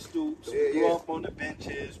on the stoops, we Yeah, grew yeah. up on the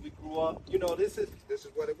benches, we grew up, this is This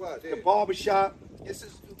is what it was. the barbershop. This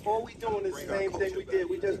is all we doing is the same thing we did.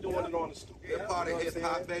 We just doing it on the stoop. We're part of hip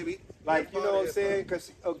hop, baby. Like, you know what I'm saying?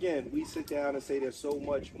 Because, again, we sit down and say there's so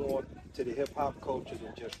much more to the hip-hop culture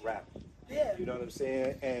than just rap. Yeah. You know what I'm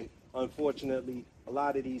saying? And unfortunately, a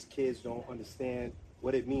lot of these kids don't understand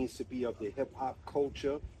what it means to be of the hip-hop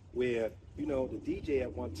culture, where, the DJ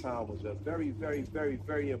at one time was a very, very, very,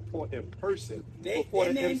 very important person. Their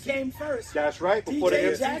the name MC. came first. That's right. Before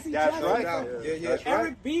DJ the MC. Jazzy That's Jazzy. right. Yeah. That's right.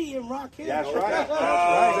 Eric B. and Rock Hill. That's right.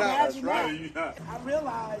 That's Imagine right. that. I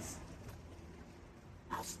realized,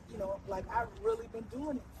 I've really been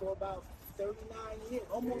doing it for about 39 years,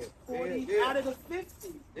 almost 40 out of the 50.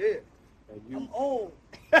 Yeah. I'm old.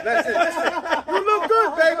 Listen. You look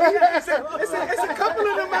good, baby. It's a couple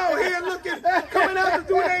of them out here coming out to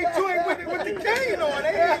do their joint with the cane on.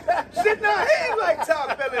 They ain't sitting out here like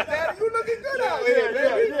top billing, Daddy. You looking good out here,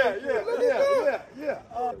 baby.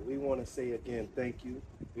 Yeah. We want to say again, thank you.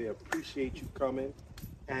 We appreciate you coming.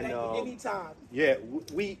 And Thank you. Anytime. yeah,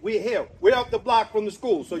 we're here. We're up the block from the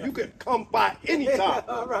school, so you can come by anytime.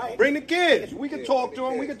 All right. Bring the kids. We can talk to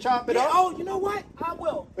them. We can chop it Yeah, up. oh, you know what? I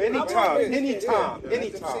will. Anytime.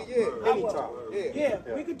 Yeah. Yeah,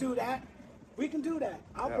 we could do that. We can do that.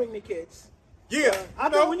 I'll bring the kids. Yeah. I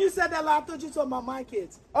thought when you said that, I thought you were talking about my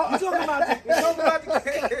kids. You talking about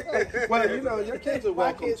the Well, your kids are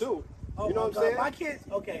welcome kids- too. Oh You know my what I'm God, saying? my kids,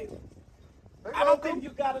 okay. I don't think you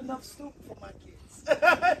got enough stoop for my kids.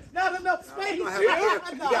 Not enough space. You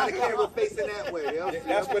got the camera facing that way.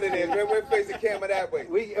 That's what it is. We're facing the camera that way.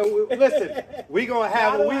 Listen. We're gonna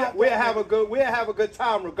have we'll have a good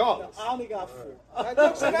time regardless. I only got 4.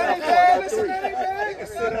 Listen, that ain't bad. Listen, that ain't bad.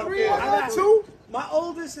 Listen, up 3, there. I got 2. My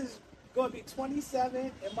oldest is going to be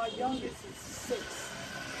 27, and my youngest is 6.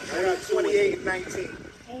 I got 28 and 19.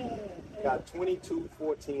 Got 22,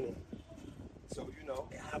 14. So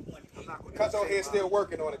I have one. Cuz on here still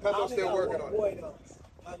working on it. Cuz I on only still got working one on it. boy though.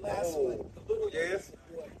 My last one, the little Yes.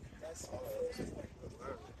 boy. That's my first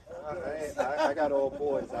one. I got all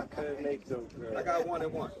boys. I couldn't make them. I got 1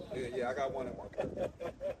 and 1. Yeah, I got 1 and 1.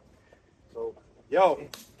 So, yo,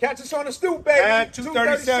 Catch us on the stoop, baby. and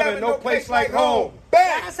 237, no place like home.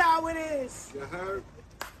 Bang! That's how it is. You heard?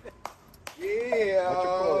 Yeah. What you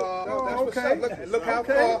call it? That's what's Okay. up. Look how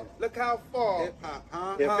Okay. far. Look how far. Hip hop,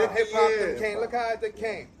 huh? Hip hop. Hip hop Yeah. came. Look how it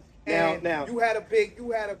came. Now- And now. you had a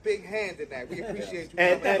big hand in that. We appreciate you.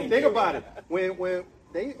 And coming. think about it. When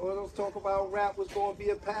they always talk about rap was going to be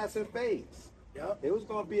a passing phase. Yep. It was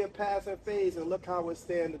going to be a passing phase, and look how it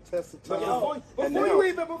stand the test of time. Yo. And Before now-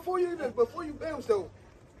 you bounce though,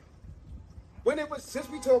 when it was, since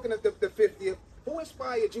we talking of the 50th, who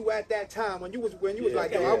inspired you at that time when you was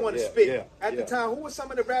like, yo, I want to spit? At the time, who were some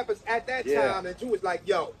of the rappers at that time that you was like,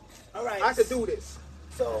 yo, All right. I could do this?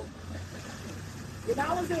 So, when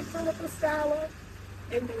I was in Philip Scala,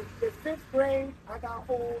 in the 5th grade, I got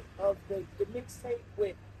hold of the mixtape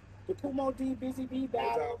with the Kumo D Busy B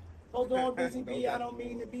battle. Hold on, Busy B, I don't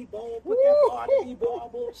mean to be bold. Put that party B-ball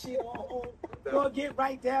bullshit on hold. Go get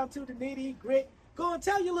right down to the nitty grit. Go and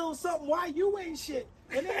tell you a little something why you ain't shit.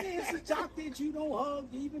 And then it's a jock that you don't hug.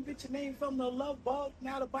 You even get your name from the love bug.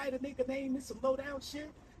 Now to bite a nigga name is some low down shit.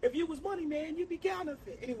 If you was money, man, you'd be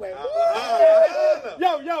counterfeit. Anyway.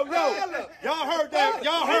 Yo. Y'all heard that. Y'all heard that.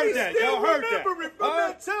 Y'all heard that. Remember it from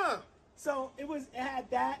that time. So it had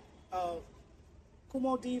that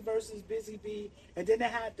Kumo D versus Busy B, and then they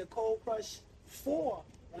had the Cold Crush 4.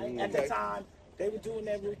 Right at the time, they were doing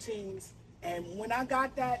their routines, and when I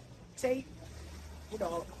got that tape,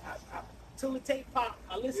 till the tape popped,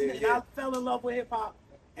 I listened and I fell in love with hip hop,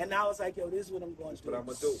 and I was like, yo, this is what I'm going to do. what I'm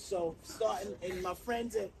gonna do. So starting, and my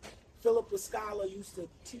friends at Philip Scala used to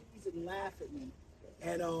tease and laugh at me,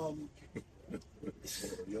 and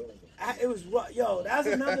it was rough. Yo, that's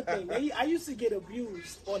another thing. I used to get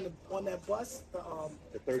abused on that bus,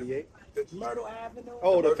 The 38? Myrtle Avenue.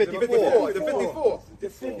 Oh, the 54. The 54. The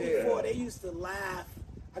 54. They used to laugh.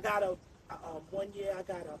 I got one year I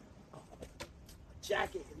got a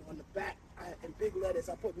jacket, and on the back in big letters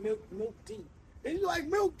I put Milk D. And you're like,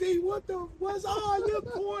 Milk D, what's on? You're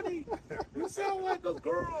corny. You sound like a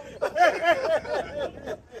girl.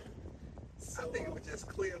 I think it was just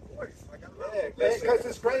clear voice. Like, I love Yeah, because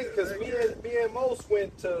it's crazy. Because me and Most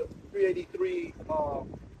went to 383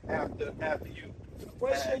 after you.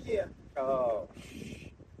 What's your year? Oh,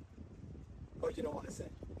 Or you don't want to say?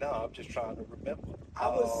 no, I'm just trying to remember. I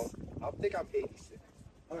was. I think I'm 86.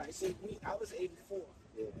 All right, so I was 84.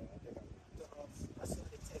 Yeah, I think I'm. I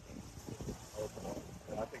started taking.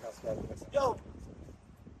 Okay. I think I started with something. Yo,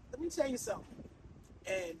 let me tell you something.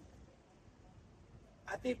 And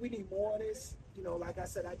I think we need more of this. You know, like I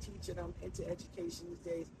said, I teach and I'm into education these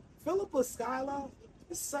days. Philippa Schuyler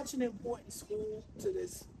is such an important school to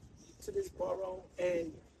this borough,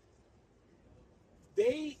 and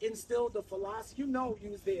they instilled the philosophy. You know,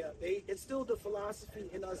 you was there. They instilled the philosophy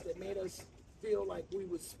in us that made us feel like we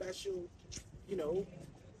were special. You know,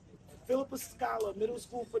 Philippa Schuyler Middle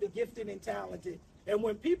School for the Gifted and Talented. And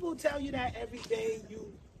when people tell you that every day,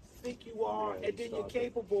 you think you are, and then you're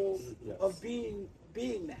capable of being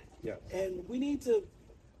that. Yes. And we need to,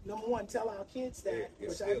 number one, tell our kids that,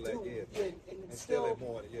 which I do, and instill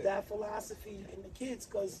that philosophy in the kids,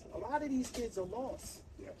 because a lot of these kids are lost.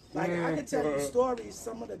 Yes. Like, I can tell you stories,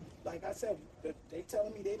 some of the, like I said, they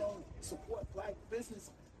telling me they don't support black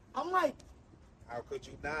business. I'm like, How could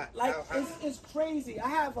you not? like, it's crazy. I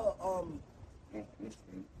have a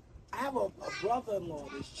brother-in-law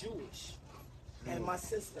that's Jewish, and my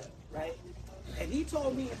sister, right? And he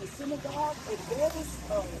told me in the synagogue, if there was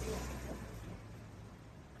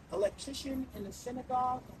electrician in the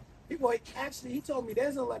synagogue, he told me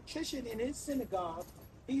there's an electrician in his synagogue.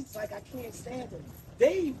 He's like, I can't stand him.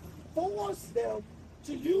 They force them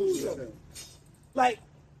to use him. Like,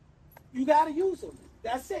 you gotta use them.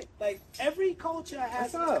 That's it. Like, every culture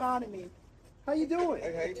has an economy. How you doing?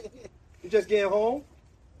 You just getting home?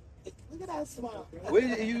 Look at that smile.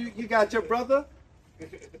 Where, you got your brother?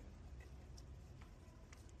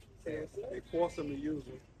 They force them to use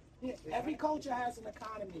them. Yeah, every culture has an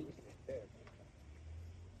economy.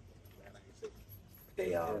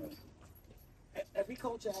 Every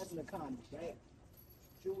culture has an economy, right?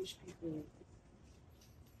 Jewish people,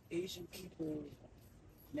 Asian people,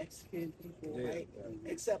 Mexican people, right?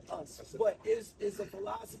 Except us. But it's a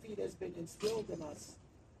philosophy that's been instilled in us.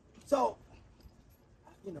 So,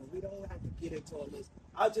 you know, we don't have to get into all this.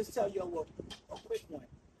 I'll just tell you a quick one.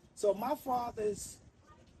 So my father's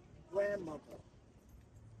grandmother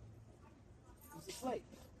was a slave.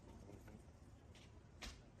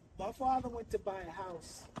 My father went to buy a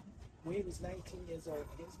house when he was 19 years old.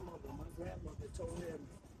 His mother, my grandmother, told him,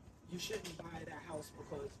 you shouldn't buy that house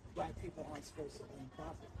because black people aren't supposed to own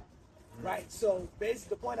property. Right? So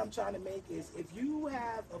basically the point I'm trying to make is if you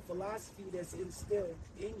have a philosophy that's instilled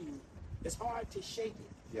in you, it's hard to shake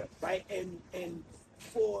it. Yes. Right? And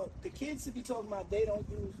for the kids to be talking about they don't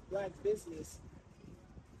use black business,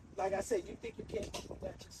 like I said, you think you can't come up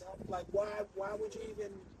with that yourself? Like why would you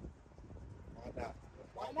even Why not?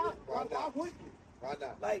 why not? Why wouldn't you? Why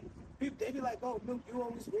not? Like people they be like, oh look, you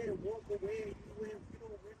always wear walk away, you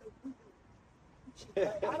don't wear no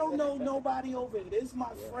like, I don't know nobody over it. This is my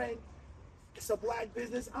friend. It's a black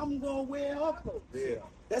business. I'm gonna wear her clothes. Yeah.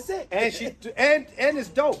 That's it. And and it's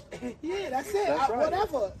dope. Yeah, that's it. That's right.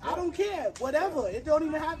 Whatever. I don't care. Whatever. It don't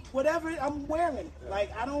even have whatever I'm wearing.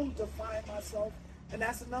 Like I don't define myself. And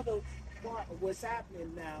that's another part of what's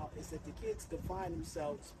happening now is that the kids define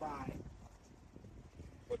themselves by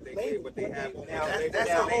What they label. what they have on Now, their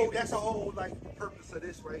That's a whole like purpose of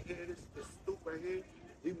this right here. This stoop right here.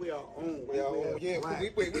 We wear our own.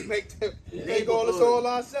 We make them. We Neighborhood. make all this all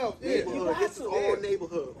ourselves. Yeah. Neighborhood. This is all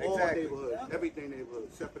neighborhood. All Exactly. neighborhood. Everything neighborhood.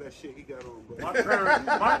 Except for that shit he got on. But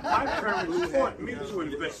My parents taught me to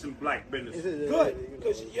invest in black business. good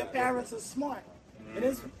because your parents are smart. And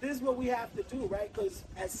this is what we have to do, right? Because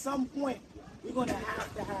at some point we're going to have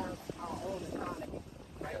our own economy,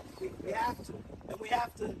 right? We have to, and we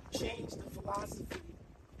have to change the philosophy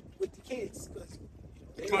with the kids because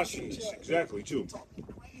Conscience, exactly, too.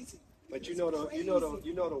 Crazy. But you know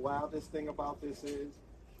the wildest thing about this is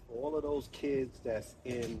all of those kids that's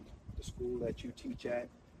in the school that you teach at,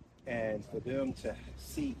 and for them to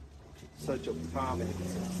see such a prominent,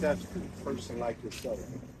 successful person like yourself,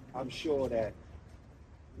 I'm sure that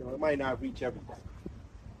it might not reach everybody,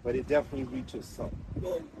 but it definitely reaches some.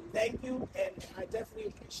 Well, thank you, and I definitely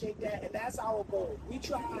appreciate that, and that's our goal. We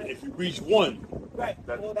try. If you reach one, Right.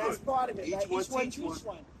 that's Well, that's good. part of it. Each Right? one Each one teach teach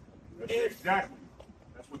one. one. Exactly.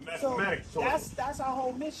 That's what So mathematics taught us. that's our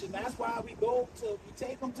whole mission. That's why we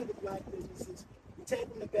take them to the black businesses, we take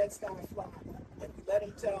them to Bed-Stuy Fly, and we let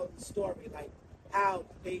them tell the story, like how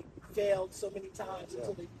they failed so many times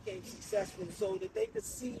until they became successful, so that they could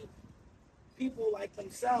see people like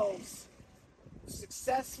themselves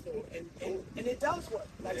successful, and it does work.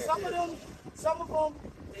 Like some of them,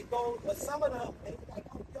 they go, but some of them, they be like,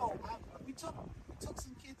 oh, yo, we took them. took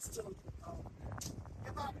some kids to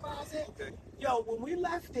hip hop closet. Okay. Yo, when we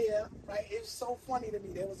left there, right, it was so funny to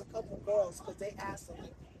me. There was a couple of girls because they asked her,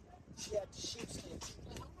 like, she had the sheepskin.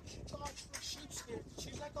 How much you charge for sheepskin?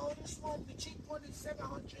 She's like, oh, this one, the cheap one is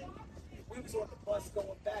 $700. We was on the bus going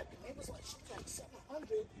back, and they was like, she's like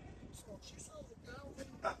 $700. So she sold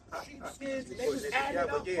 1,000 sheepskins, and they was adding up,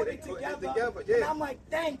 put it together. And I'm like,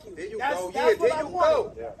 thank you. There you that's, go. That's Yeah, there you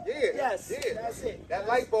go. Yeah. Yes, that's it. That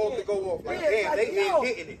light bulb to go off. Like, damn, like, they ain't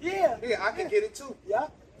getting it. Yeah, I can get it too. Yeah,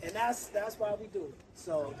 and that's why we do it.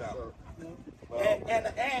 So,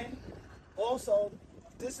 and also,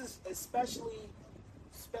 this is especially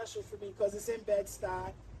special for me because it's in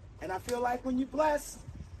Bed-Stuy, and I feel like when you're blessed,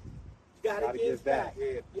 you gotta give back.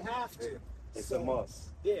 Yeah. You have to. It's so, a must.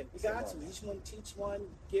 Yeah, we got to. Each one teach one,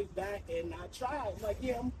 give back, and I try. I'm like,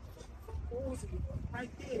 yeah, I'm right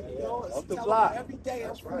there. You know, up the block every day.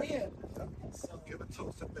 I'm from here. So, Give a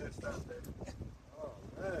toast to Bed-Stuy, baby.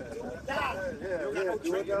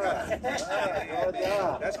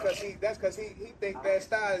 That's because he think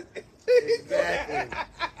Bed-Stuy.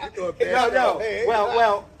 Exactly.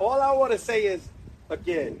 Well, all I want to say is,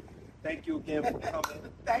 again, thank you again for coming.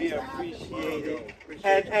 We appreciate it.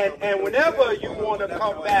 And whenever you want to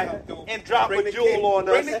come back and drop a jewel on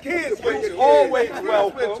us, you're always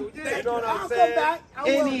welcome. You know what I'm saying?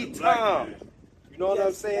 Anytime. You know what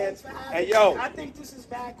I'm saying? And yo, I think this is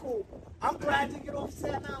bad cool. I'm glad to get off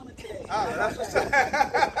Staten Island today. That's what's up.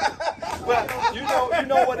 Well, you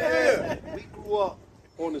know what it is. We grew up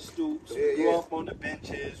on the stoops. We grew up on the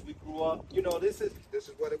benches. We grew up. You know, this is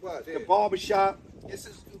what it was. the barbershop. This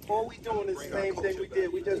is all we doing is the same thing we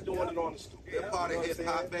did. We just doing it on the stoop. They're part of hip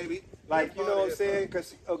hop, baby. Like, you know what I'm saying?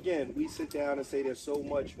 Because again, we sit down and say there's so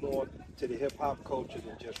much more to the hip hop culture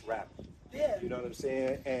than just rap. Yeah. You know what I'm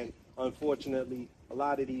saying? And unfortunately, a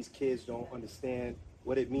lot of these kids don't understand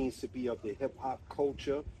what it means to be of the hip hop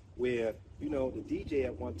culture, where, you know, the DJ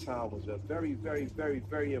at one time was a very, very, very,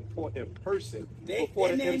 very important person. Their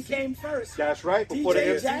name came first. That's right. Before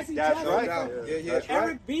DJ the Jazzy That's Jeff. right. That's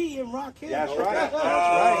Eric B. and Rakim. That's right.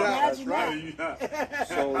 That's right.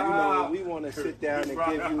 So, you know, we want to sit down and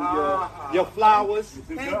give you your flowers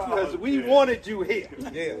because we wanted you here.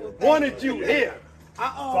 Wanted you here.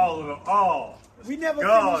 Follow them all. We never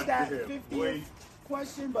finished that 50th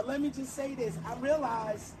question, but let me just say this. I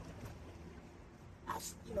realized,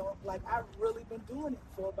 I've really been doing it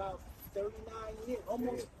for about 39 years,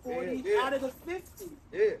 almost 40 out of the 50.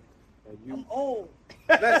 Yeah. I'm old.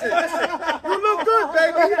 Listen, you look good,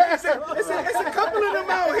 baby. It's a couple of them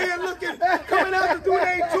out here coming out to do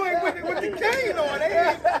their joint with the cane on. They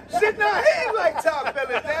ain't sitting out here like top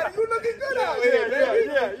billers, Daddy. You looking good out here, baby.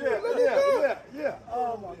 Yeah.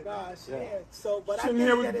 Oh my gosh, yeah. So, but I think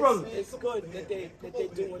that it's good that they're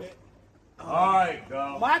doing it. All right,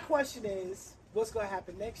 go. My question is, what's going to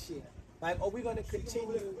happen next year? Like, are we going to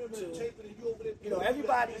continue to,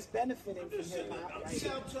 everybody's benefiting from hip hop,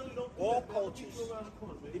 right? All cultures,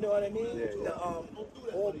 you know what I mean?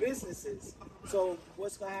 All businesses. So,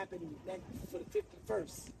 what's going to happen next for the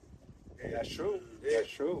 51st? That's true. That's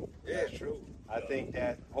true. That's true. I think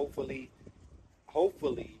that hopefully,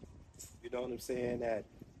 you know what I'm saying, that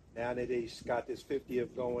now that they got this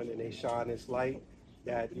 50th going and they shine this light,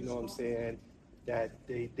 that, you know what I'm saying, that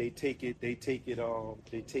they take it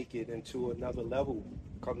into another level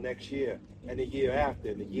come next year and the year after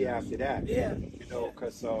and the year after that. Yeah. You know,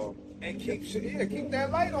 because and keep that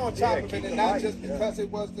light on top of it, and not just because it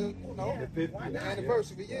was the the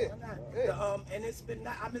anniversary. And it's been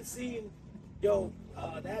I've been seeing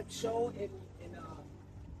that show in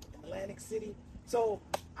Atlantic City. So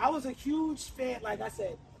I was a huge fan, like I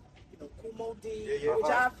said, Kumo D, which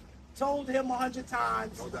I've told him 100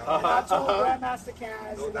 times. And I told Grandmaster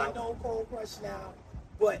Caz, and I know Cold Crush now.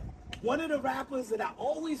 But one of the rappers that I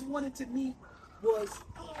always wanted to meet was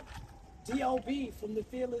D.O.B. from the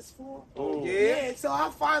Fearless Four. Oh, yeah. So I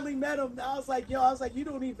finally met him. I was like, you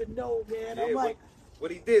don't even know, man. I'm like, what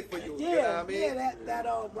he did for you. Yeah, you know what I mean? Yeah, that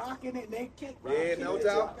rocking it, they kick. Yeah, no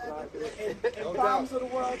doubt. And Problems of the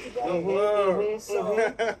World together. So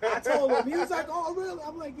I told him, he was like, oh, really?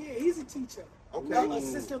 I'm like, yeah, he's a teacher. Okay.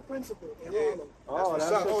 Assistant principal in Harlem.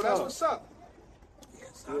 That's what's up.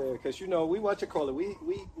 Yeah, because we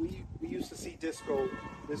we used to see Disco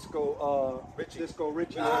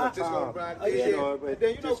Richie all the time. But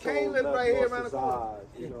then Kane lived right here around the corner.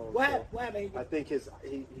 What happened? I think he's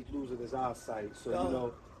losing his eyesight.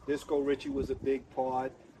 So Disco Richie was a big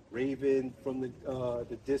part. Raven from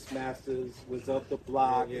the Disc Masters was up the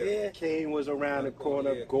block. Yeah. Kane was around the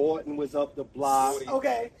corner. Yeah. Gordon was up the block.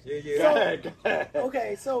 Okay. Yeah. So,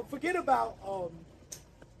 okay, so forget about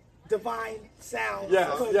divine sounds. Yes,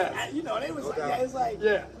 'Cause, yes. you know, they was No like, doubt. yeah, it's like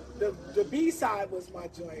Yeah. the B side was my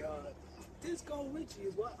joint. Disco Richie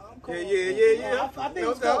is what I'm calling. Yeah. I think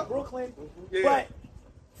No it's called doubt. Brooklyn. Yeah. But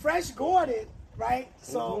Fresh Gordon, right?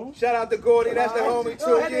 So Shout out to Gordy, that's the homie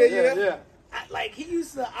too. Yeah. like he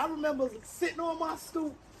used to, I remember sitting on my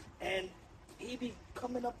stoop and he'd be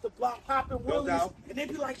coming up the block popping willies, doubt. and they'd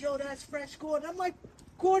be like, yo, that's Fresh Gordon. I'm like,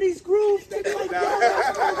 Gordy's Groove. They'd be like, yo,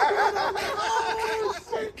 that's Fresh Gordon. I'm like, oh,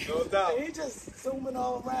 shit. No doubt. And he just zooming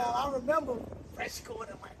all around. I remember Fresh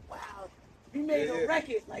Gordon, like, wow, he made a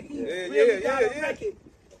record. Like, he really got a record.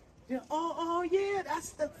 Yeah, oh yeah,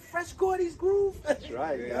 that's the Fresh Gordy's Groove. That's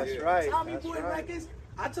right. That's right. Tommy That's Boy right. Records.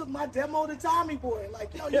 I took my demo to Tommy Boy.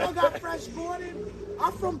 Like, yo, y'all got Fresh Gordon?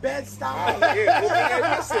 I'm from Bed-Stuy.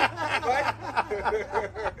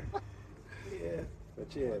 Yeah.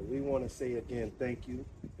 But yeah, we want to say again, thank you.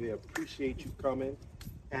 We appreciate you coming.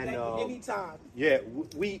 And Thank you. Anytime. yeah,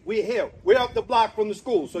 we're here. We're up the block from the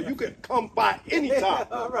school, so you can come by anytime.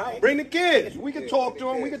 All right. Bring the kids. We can talk to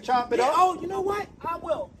them. We can chop it Yeah, up. oh, you know what? I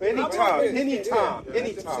will. Anytime. Anytime.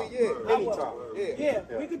 Anytime. Yeah,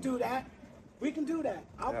 we could do that. We can do that.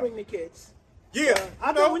 I'll bring the kids. Yeah.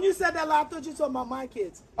 I thought when you said that, I thought you were talking about my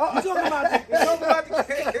kids. You talking about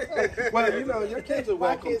the Well, you know, your kids are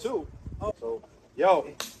welcome too. So, yo,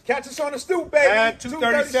 Catch us on the stoop, baby. and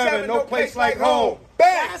 237, no place like home.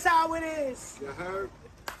 Bang. That's how it is. You heard?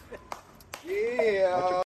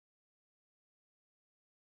 Yeah.